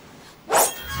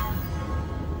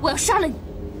我要杀了你，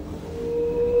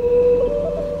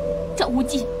赵无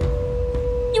忌！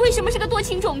你为什么是个多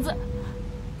情种子？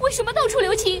为什么到处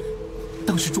留情？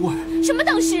当时珠儿……什么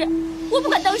当时？我不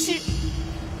管当时。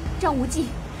张无忌，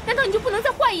难道你就不能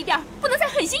再坏一点，不能再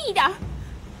狠心一点？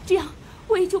这样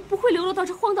我也就不会流落到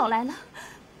这荒岛来了。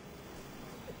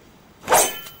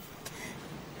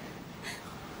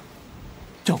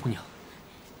赵姑娘，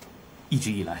一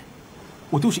直以来，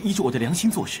我都是依着我的良心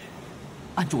做事，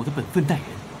按着我的本分待人。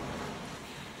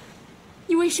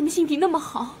你为什么心地那么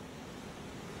好？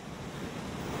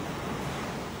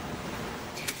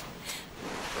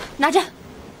拿着。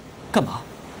干嘛？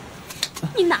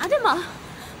你拿着嘛！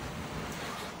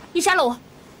你杀了我！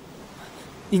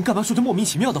您干嘛说这莫名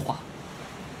其妙的话？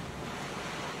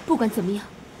不管怎么样，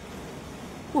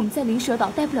我们在灵蛇岛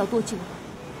待不了多久了，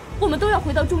我们都要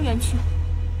回到中原去。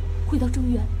回到中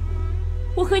原，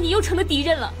我和你又成了敌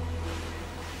人了。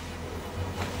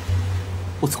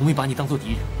我从未把你当做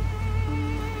敌人。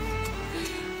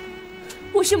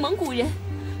我是蒙古人，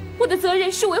我的责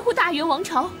任是维护大元王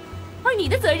朝，而你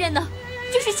的责任呢，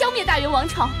就是消灭大元王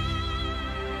朝。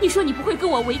你说你不会跟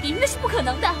我为敌，那是不可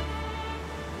能的。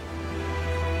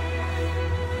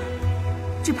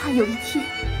只怕有一天，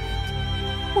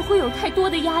我会有太多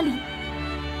的压力，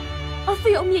而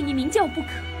非要灭你明教不可。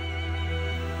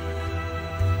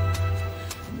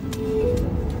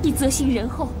你择行仁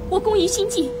厚，我恭宜心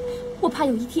计，我怕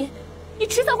有一天，你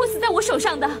迟早会死在我手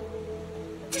上的。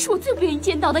这是我最不愿意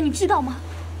见到的，你知道吗？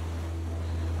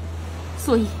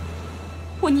所以，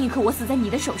我宁可我死在你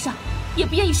的手上，也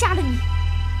不愿意杀了你。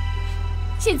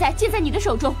现在剑在你的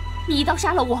手中，你一刀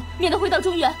杀了我，免得回到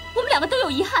中原，我们两个都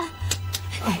有遗憾。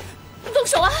你动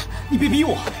手啊！你别逼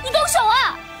我！你动手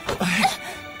啊！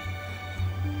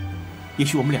也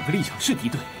许我们两个立场是敌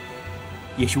对，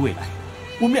也许未来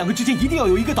我们两个之间一定要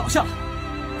有一个倒下，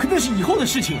可那是以后的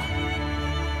事情了。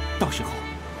到时候，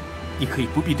你可以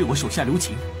不必对我手下留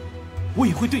情，我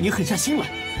也会对你狠下心来。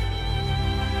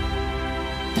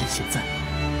但现在，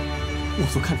我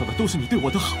所看到的都是你对我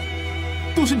的好，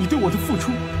都是你对我的付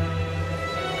出，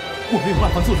我没有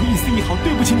办法做出一丝一毫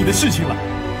对不起你的事情来。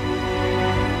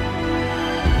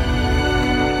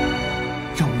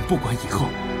让我们不管以后，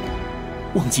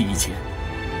忘记以前，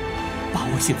把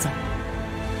握现在，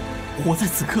活在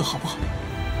此刻，好不好？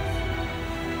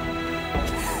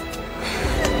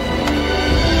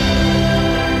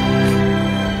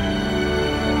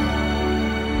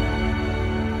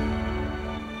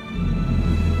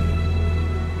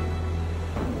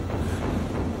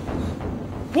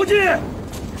不进！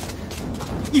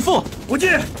义父，不进！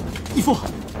义父，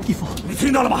义父，你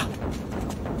听到了吗？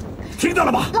听到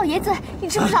了吗？老爷子，你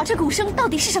知不知道这鼓声到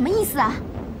底是什么意思啊？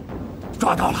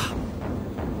抓到了，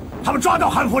他们抓到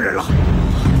韩夫人了。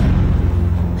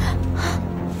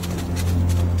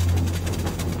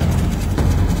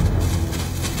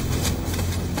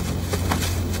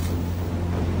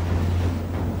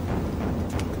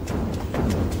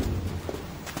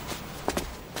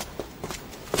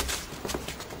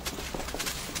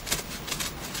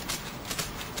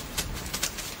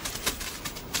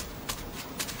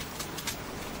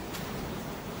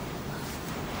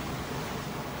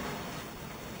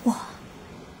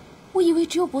我以为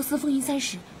只有波斯风云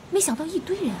30，没想到一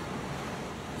堆人。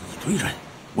一堆人，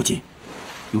无忌，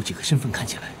有几个身份看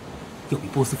起来要比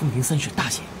波斯风云30大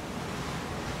些。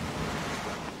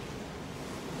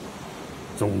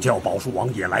总教宝树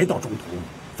王也来到中途，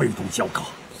非同小可。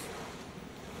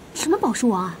什么宝树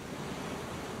王啊？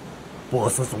波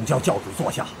斯总教教主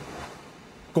座下，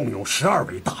共有12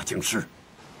位大京师，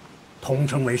统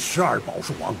称为12宝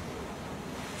树王，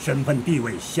身份地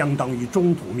位相当于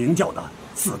中土明教的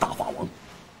4大法王。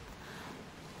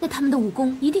那他们的武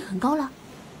功一定很高了？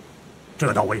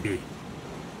这倒未必。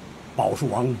宝树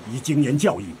王以精研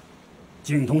教义、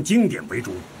精通经典为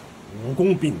主，武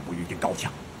功并不一定高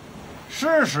强。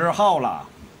是时候了，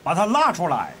把他拉出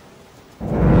来。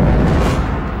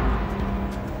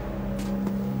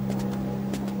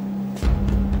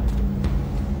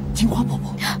金花婆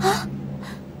婆啊！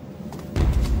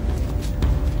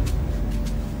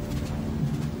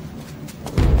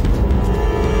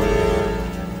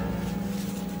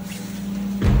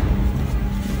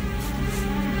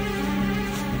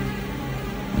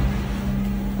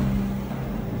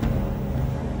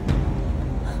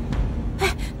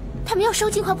要烧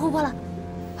金花婆婆了！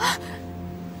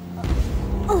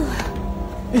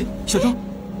哎，小昭，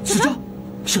小昭，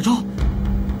小昭，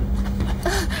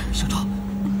小昭，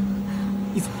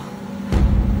你怎么了？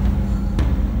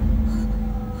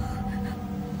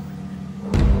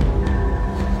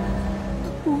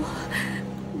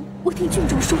我听郡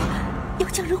主说要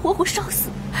将人活活烧死，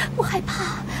我害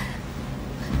怕。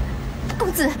公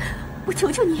子，我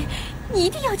求求你，你一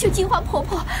定要救金花婆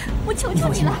婆，我求求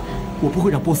你了。我不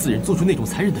会让波斯人做出那种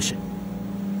残忍的事。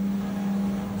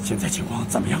现在情况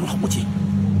怎么样了，无忌？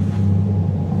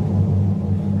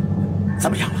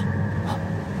怎么样了？啊？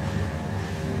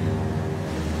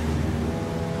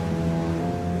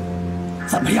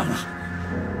怎么样了？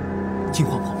金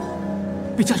花婆婆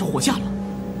被架上火架了。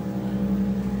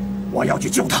我要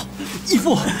去救她。义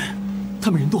父，他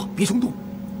们人多，别冲动。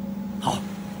好，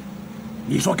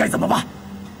你说该怎么办？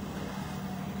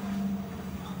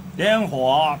点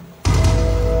火！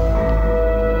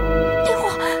点火！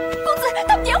公子，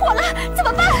他们点火了，怎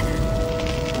么办？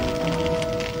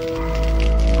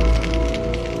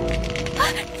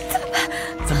怎么办？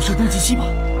咱们声东击西吧。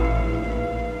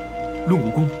论武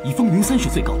功，以风云30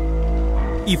最高。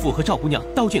义父和赵姑娘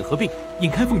刀剑合并，引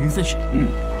开风云30。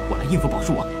我来应付宝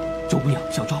树王。周姑娘、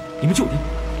小昭，你们救人。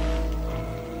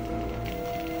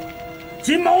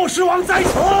金毛狮王在此！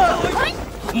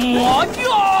魔教！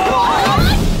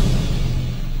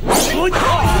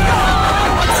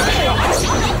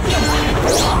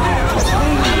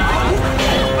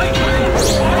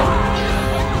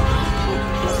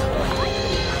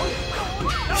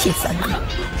谢三哥，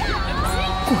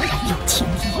果然有情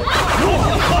义。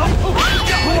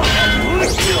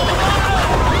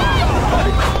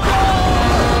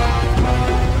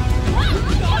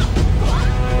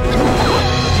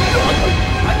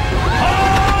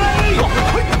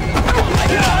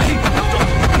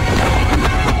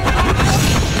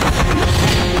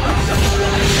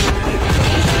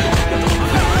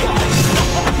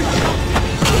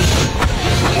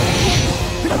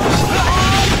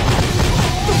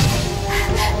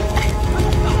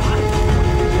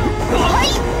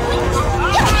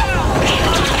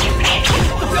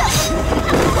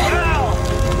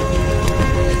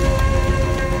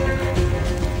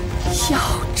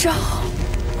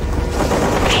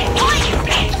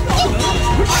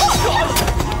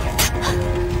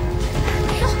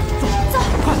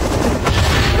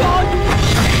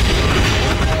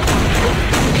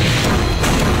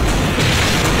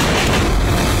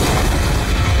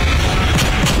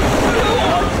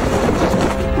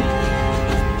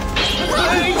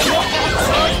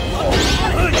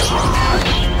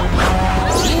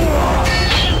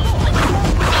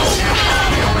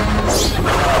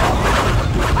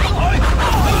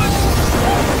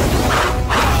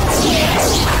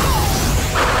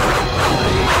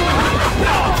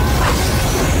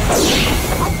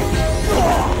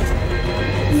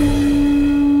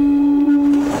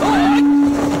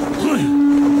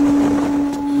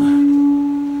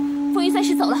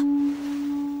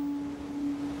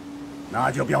那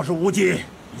就表示无忌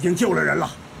已经救了人了。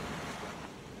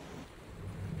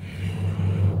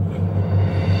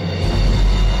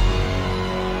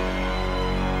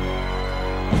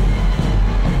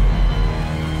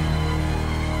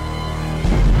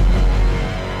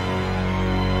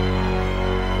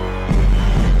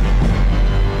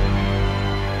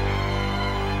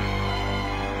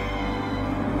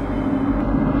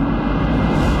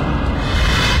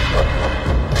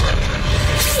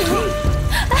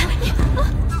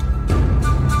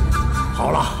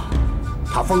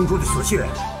封住的死穴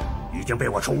已经被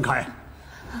我冲开，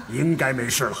应该没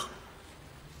事了。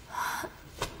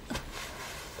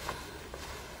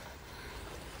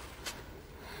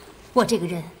我这个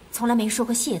人从来没说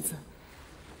过谢字，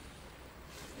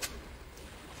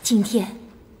今天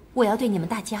我要对你们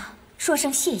大家说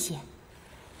声谢谢。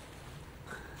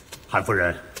韩夫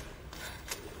人，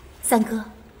三哥，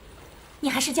你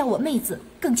还是叫我妹子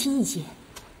更亲一些。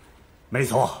没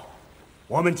错，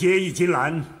我们结义金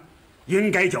兰。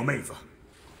应该叫妹子。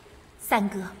三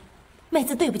哥，妹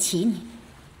子对不起你，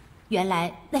原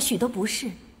来那许多不是，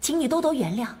请你多多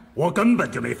原谅。我根本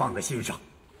就没放在心上。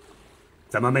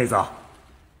怎么，妹子，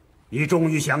你终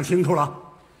于想清楚了？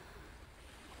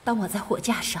当我在火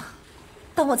架上，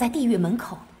当我在地狱门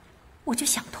口，我就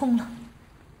想通了。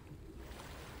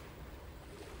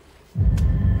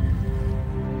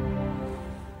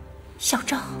小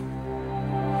赵。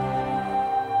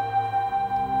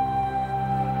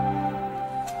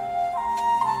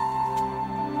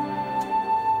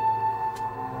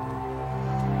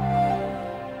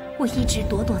我一直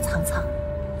躲躲藏藏，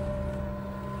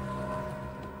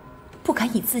不敢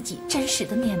以自己真实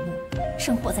的面目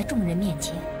生活在众人面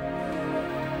前。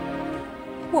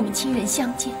我们亲人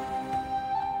相见，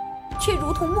却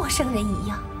如同陌生人一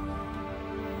样。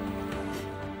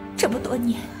这么多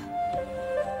年，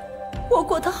我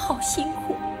过得好辛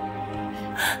苦，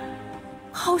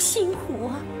好辛苦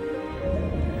啊！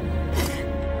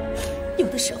有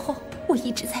的时候，我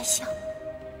一直在想，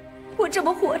我这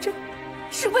么活着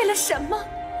是为了什么？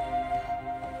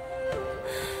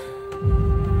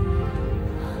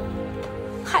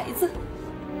孩子，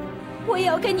我也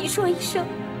要跟你说一声，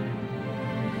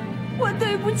我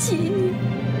对不起你，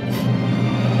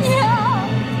娘。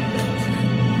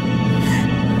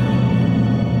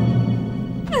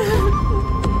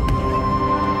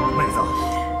妹子，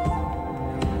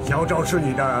小赵是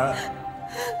你的，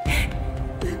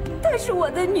她是我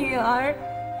的女儿。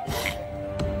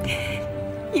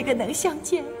一个能相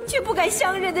见却不敢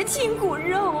相认的亲骨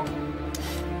肉。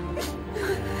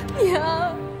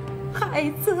娘，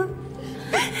孩子，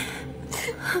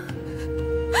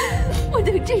我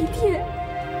等这一天，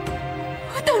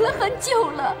我等了很久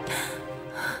了。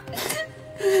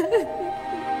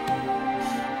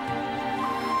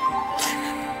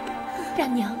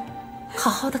让娘好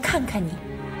好的看看你，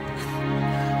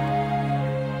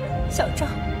小赵，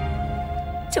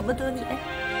这么多年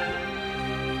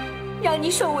让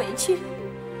你受委屈、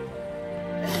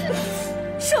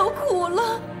受苦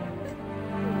了。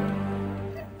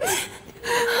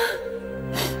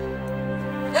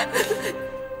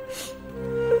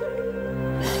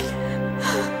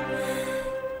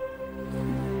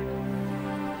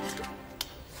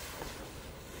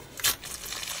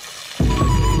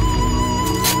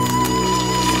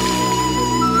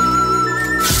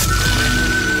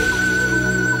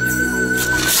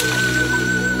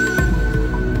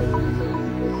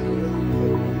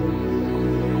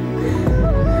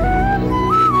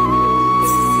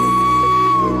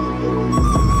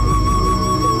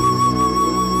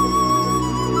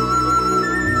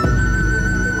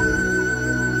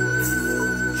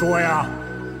说呀，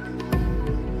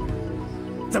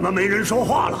怎么没人说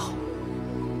话了？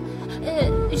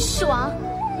狮王，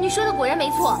你说的果然没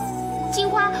错，金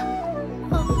花，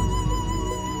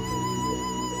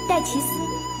戴奇斯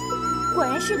果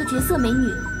然是个绝色美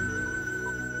女。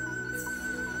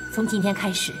从今天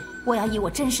开始，我要以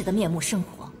我真实的面目生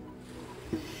活。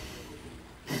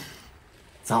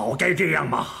早该这样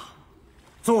嘛！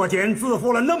作茧自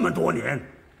缚了那么多年。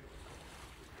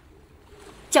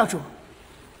教主，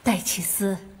戴奇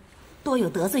斯多有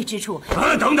得罪之处。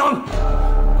等等，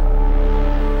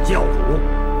教主？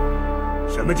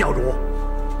什么教主？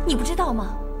你不知道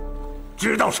吗？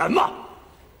知道什么？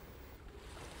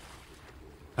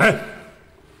哎，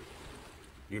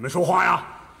你们说话呀！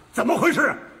怎么回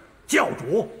事？教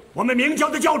主，我们明教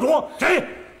的教主谁？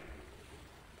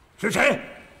是谁？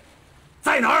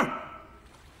在哪儿？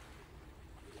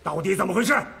到底怎么回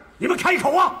事？你们开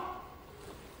口啊！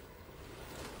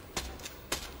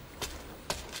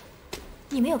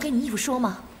你没有跟你义父说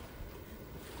吗？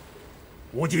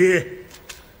无忌，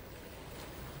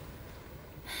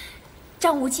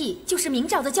张无忌就是明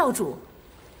教的教主，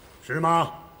是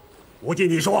吗？无忌，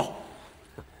你说。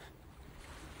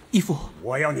义父，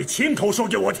我要你亲口说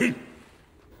给我听。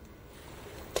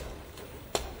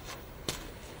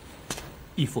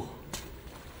义父，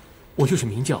我就是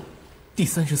明教第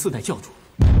34代教主。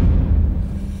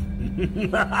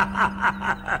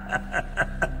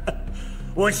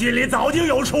我心里早就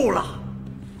有数了。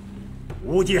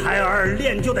无忌孩儿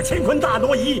练就的乾坤大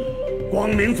挪移，光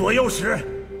明左右时，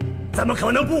怎么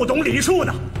可能不懂礼数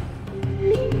呢？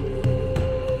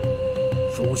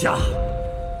属下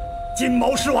金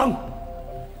毛狮王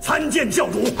参见教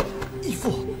主。义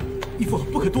父，义父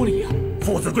不可多礼啊！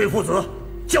父子归父子，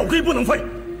教规不能废。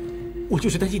我就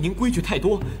是担心您规矩太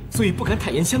多，所以不敢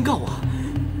坦言相告啊！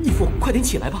义父，快点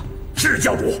起来吧。是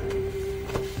教主。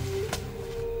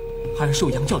孩儿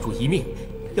受杨教主遗命，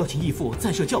要请义父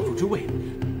暂设教主之位。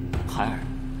孩儿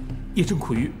也正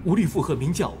苦于无力负荷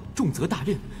明教重责大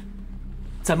任。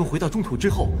咱们回到中土之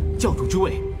后，教主之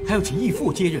位还要请义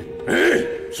父接任。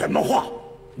什么话？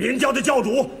明教的教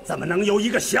主怎么能由一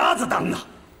个瞎子当呢？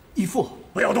义父，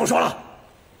不要多说了，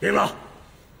定了，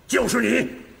就是你。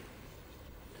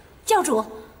教主，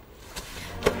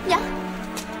娘，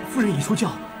夫人已出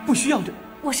教，不需要这。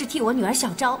我是替我女儿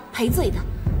小昭赔罪的。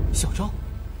小昭，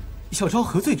小昭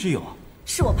何罪之有啊？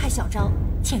是我派小昭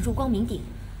潜入光明顶，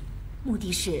目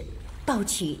的是盗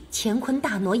取乾坤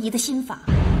大挪移的心法。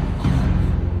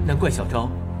难怪小昭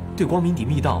对光明顶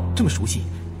密道这么熟悉。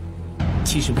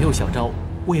其实没有小昭，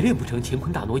我也练不成乾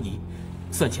坤大挪移。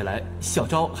算起来，小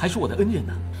昭还是我的恩人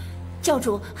呢。教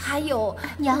主，还有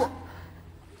娘，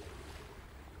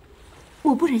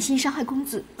我不忍心伤害公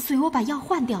子，所以我把药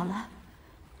换掉了。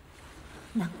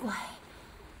难怪。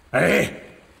哎，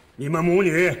你们母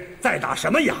女在打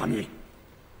什么哑谜？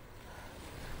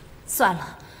算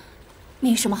了，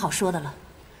没什么好说的了。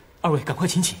二位赶快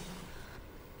请起。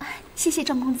谢谢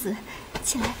张公子，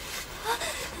起来。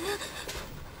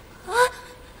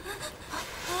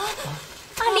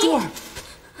阿离，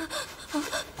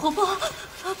婆婆，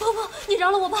你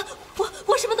饶了我吧，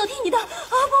我什么都听你的啊！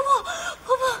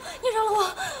婆婆，你饶了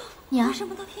我，娘，我什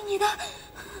么都听你的。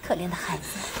可怜的孩子。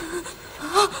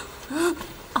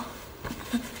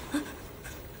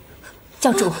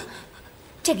教主，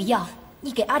这个药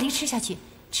你给阿离吃下去，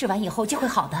吃完以后就会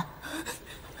好的。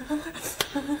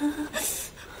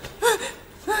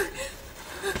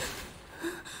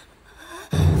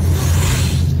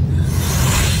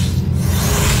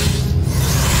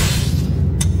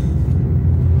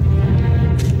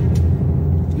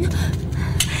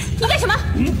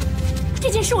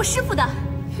我师父的。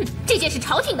哼，这件是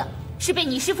朝廷的，是被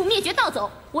你师父灭绝盗走，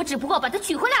我只不过把它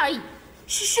取回来而已。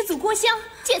是师祖郭襄，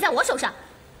剑在我手上，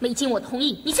没经我同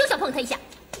意，你休想碰他一下。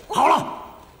好了，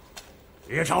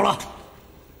别吵了。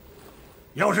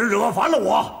要是惹烦了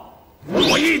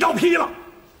我一刀劈了。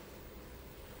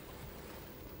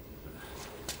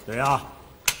对呀，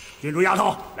郡主丫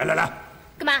头，来，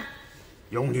干嘛？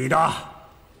用你的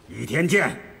倚天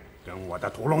剑跟我的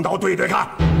屠龙刀对看。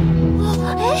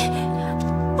哎，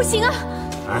不行啊！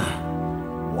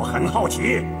我很好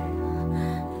奇，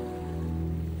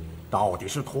到底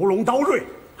是屠龙刀锐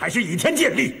还是倚天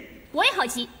剑利？我也好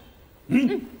奇。你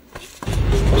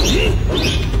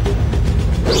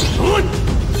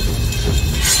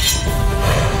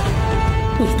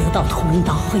得到屠龙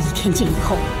刀和倚天剑以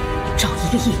后，找一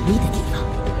个隐秘的地方，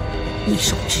一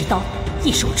手执刀，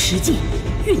一手持剑，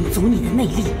运足你的内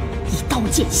力，以刀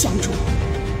剑相助。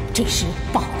这时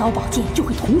宝刀宝剑就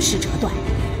会同时折断，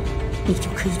你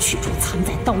就可以取出藏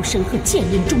在刀身和剑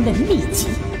刃中的秘籍。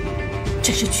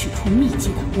这是取出秘籍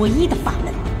的唯一的法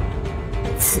门。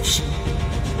此时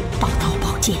宝刀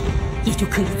宝剑也就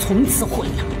可以从此毁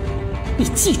了。你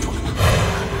记住了吗？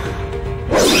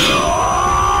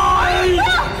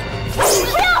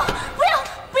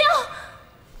不要！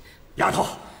丫头，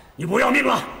你不要命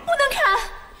了？不能砍！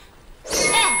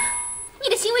哎，你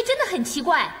的行为真的很奇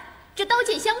怪。这刀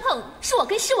剑相碰是我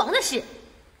跟狮王的事，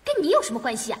跟你有什么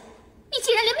关系啊？你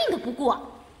竟然连命都不顾啊！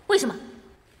为什么？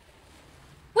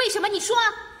为什么？你说啊！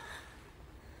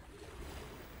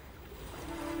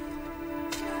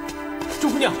周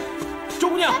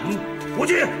姑娘，无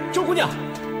忌，周姑娘，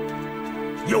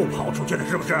又跑出去了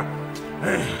是不是？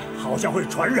哎，好像会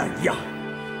传染一样。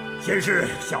先是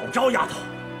小昭丫头，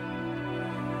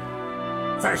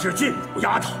再是郡主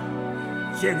丫头，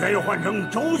现在又换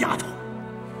成周丫头。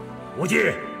无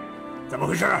忌，怎么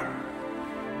回事？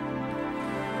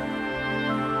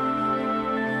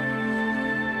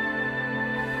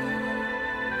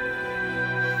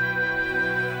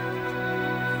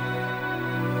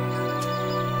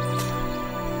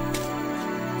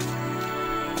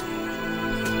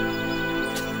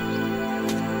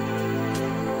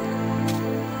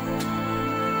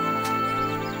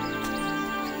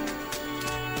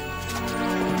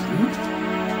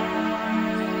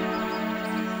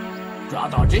抓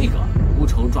到这个，不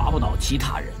成抓不到其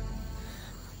他人。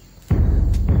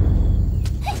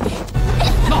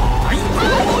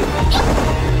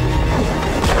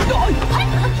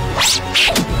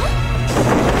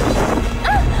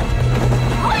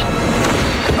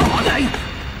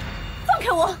放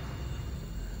开我！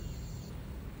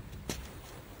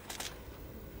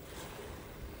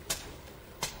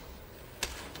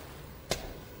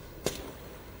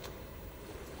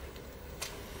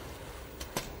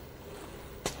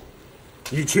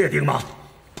你确定吗？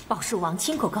宝树王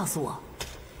亲口告诉我，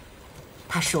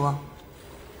他说，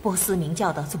波斯明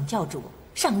教的总教主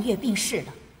上月病逝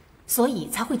了，所以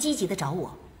才会积极的找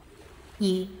我。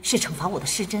一是惩罚我的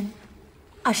失真，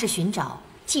二是寻找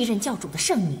继任教主的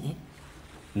圣女。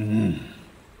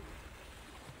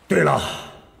对了，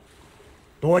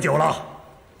多久了？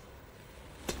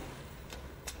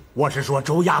我是说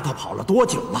周丫头跑了多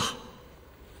久了？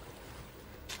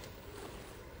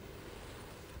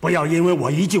不要因为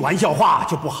我一句玩笑话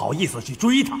就不好意思去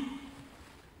追她，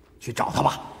去找她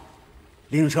吧。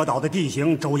灵蛇岛的地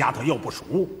形周丫头又不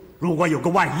熟，如果有个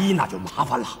万一，那就麻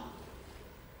烦了。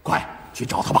快去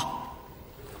找她吧。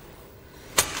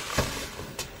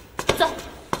走。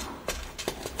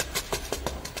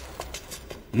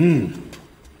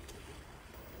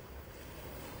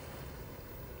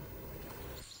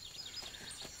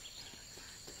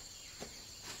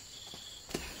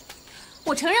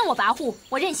我承认我跋扈，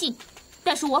我任性，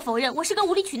但是我否认我是个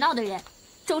无理取闹的人。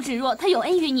周芷若她有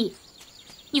恩于你，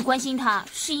你关心她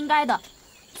是应该的。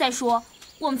再说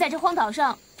我们在这荒岛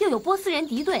上又有波斯人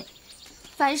敌对，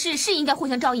凡事是应该互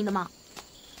相照应的吗？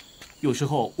有时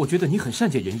候我觉得你很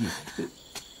善解人意。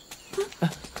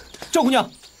赵姑娘，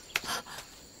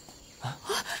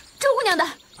周姑娘的。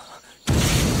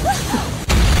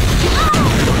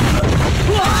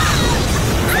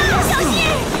小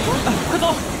心！快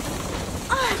走！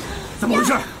怎么回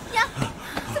事？娘，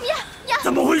怎么样？娘，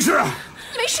怎么回事？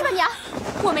你没事吧，娘？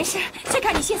我没事，去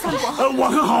看你谢三伯。我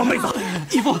很好，妹子。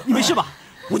义父，你没事吧？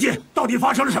无忌，到底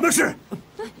发生了什么事？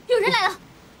有人来了。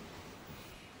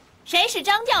谁是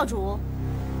张教主？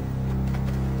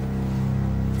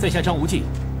在下张无忌，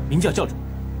明教教主。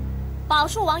宝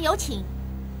树王有请。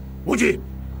无忌，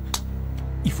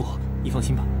义父，你放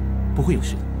心吧，不会有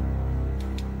事的。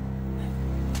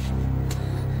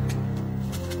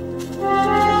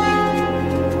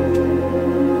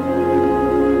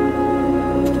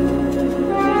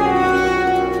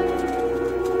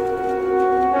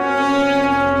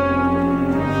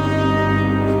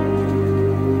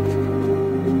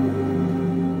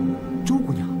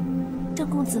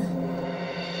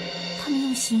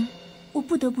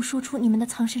不说出你们的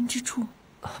藏身之处？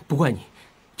不怪你，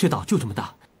这岛就这么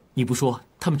大，你不说，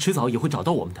他们迟早也会找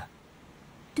到我们的。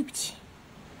对不起。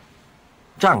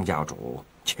张教主，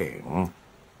请。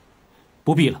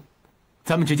不必了，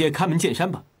咱们直接开门见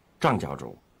山吧。张教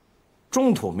主，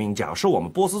中土明教是我们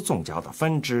波斯宗教的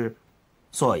分支，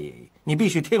所以你必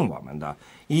须听我们的，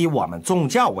以我们宗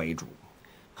教为主。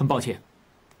很抱歉，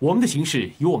我们的行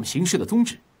事有我们行事的宗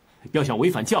旨，要想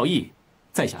违反教义，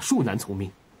在下恕难从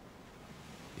命。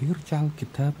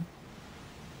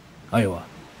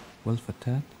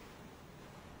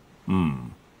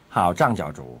好，张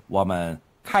教主，我们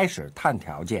开始谈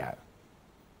条件。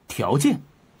条件？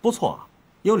不错，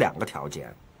有2个条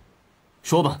件。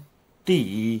说吧。第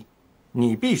一，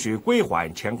你必须归还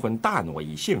乾坤大挪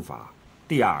移信法；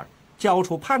第二，交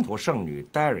出叛徒圣女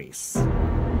Daris。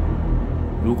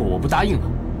如果我不答应呢？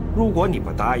如果你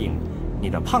不答应，你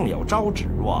的朋友招芷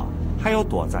若，还有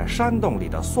躲在山洞里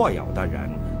的所有的人，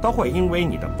都会因为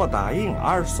你的不答应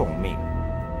而送命。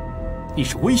你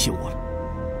是威胁我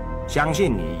了？相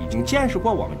信你已经见识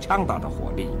过我们强大的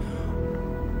火力，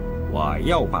我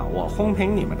有把握轰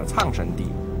平你们的藏身地。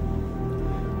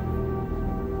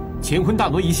乾坤大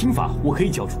挪移心法我可以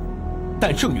教出，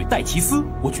但圣女戴奇斯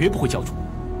我绝不会教出。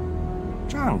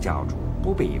张教主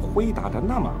不必回答的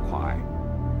那么快，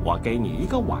我给你1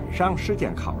个晚上时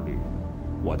间考虑，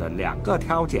我的2个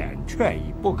条件缺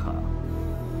一不可。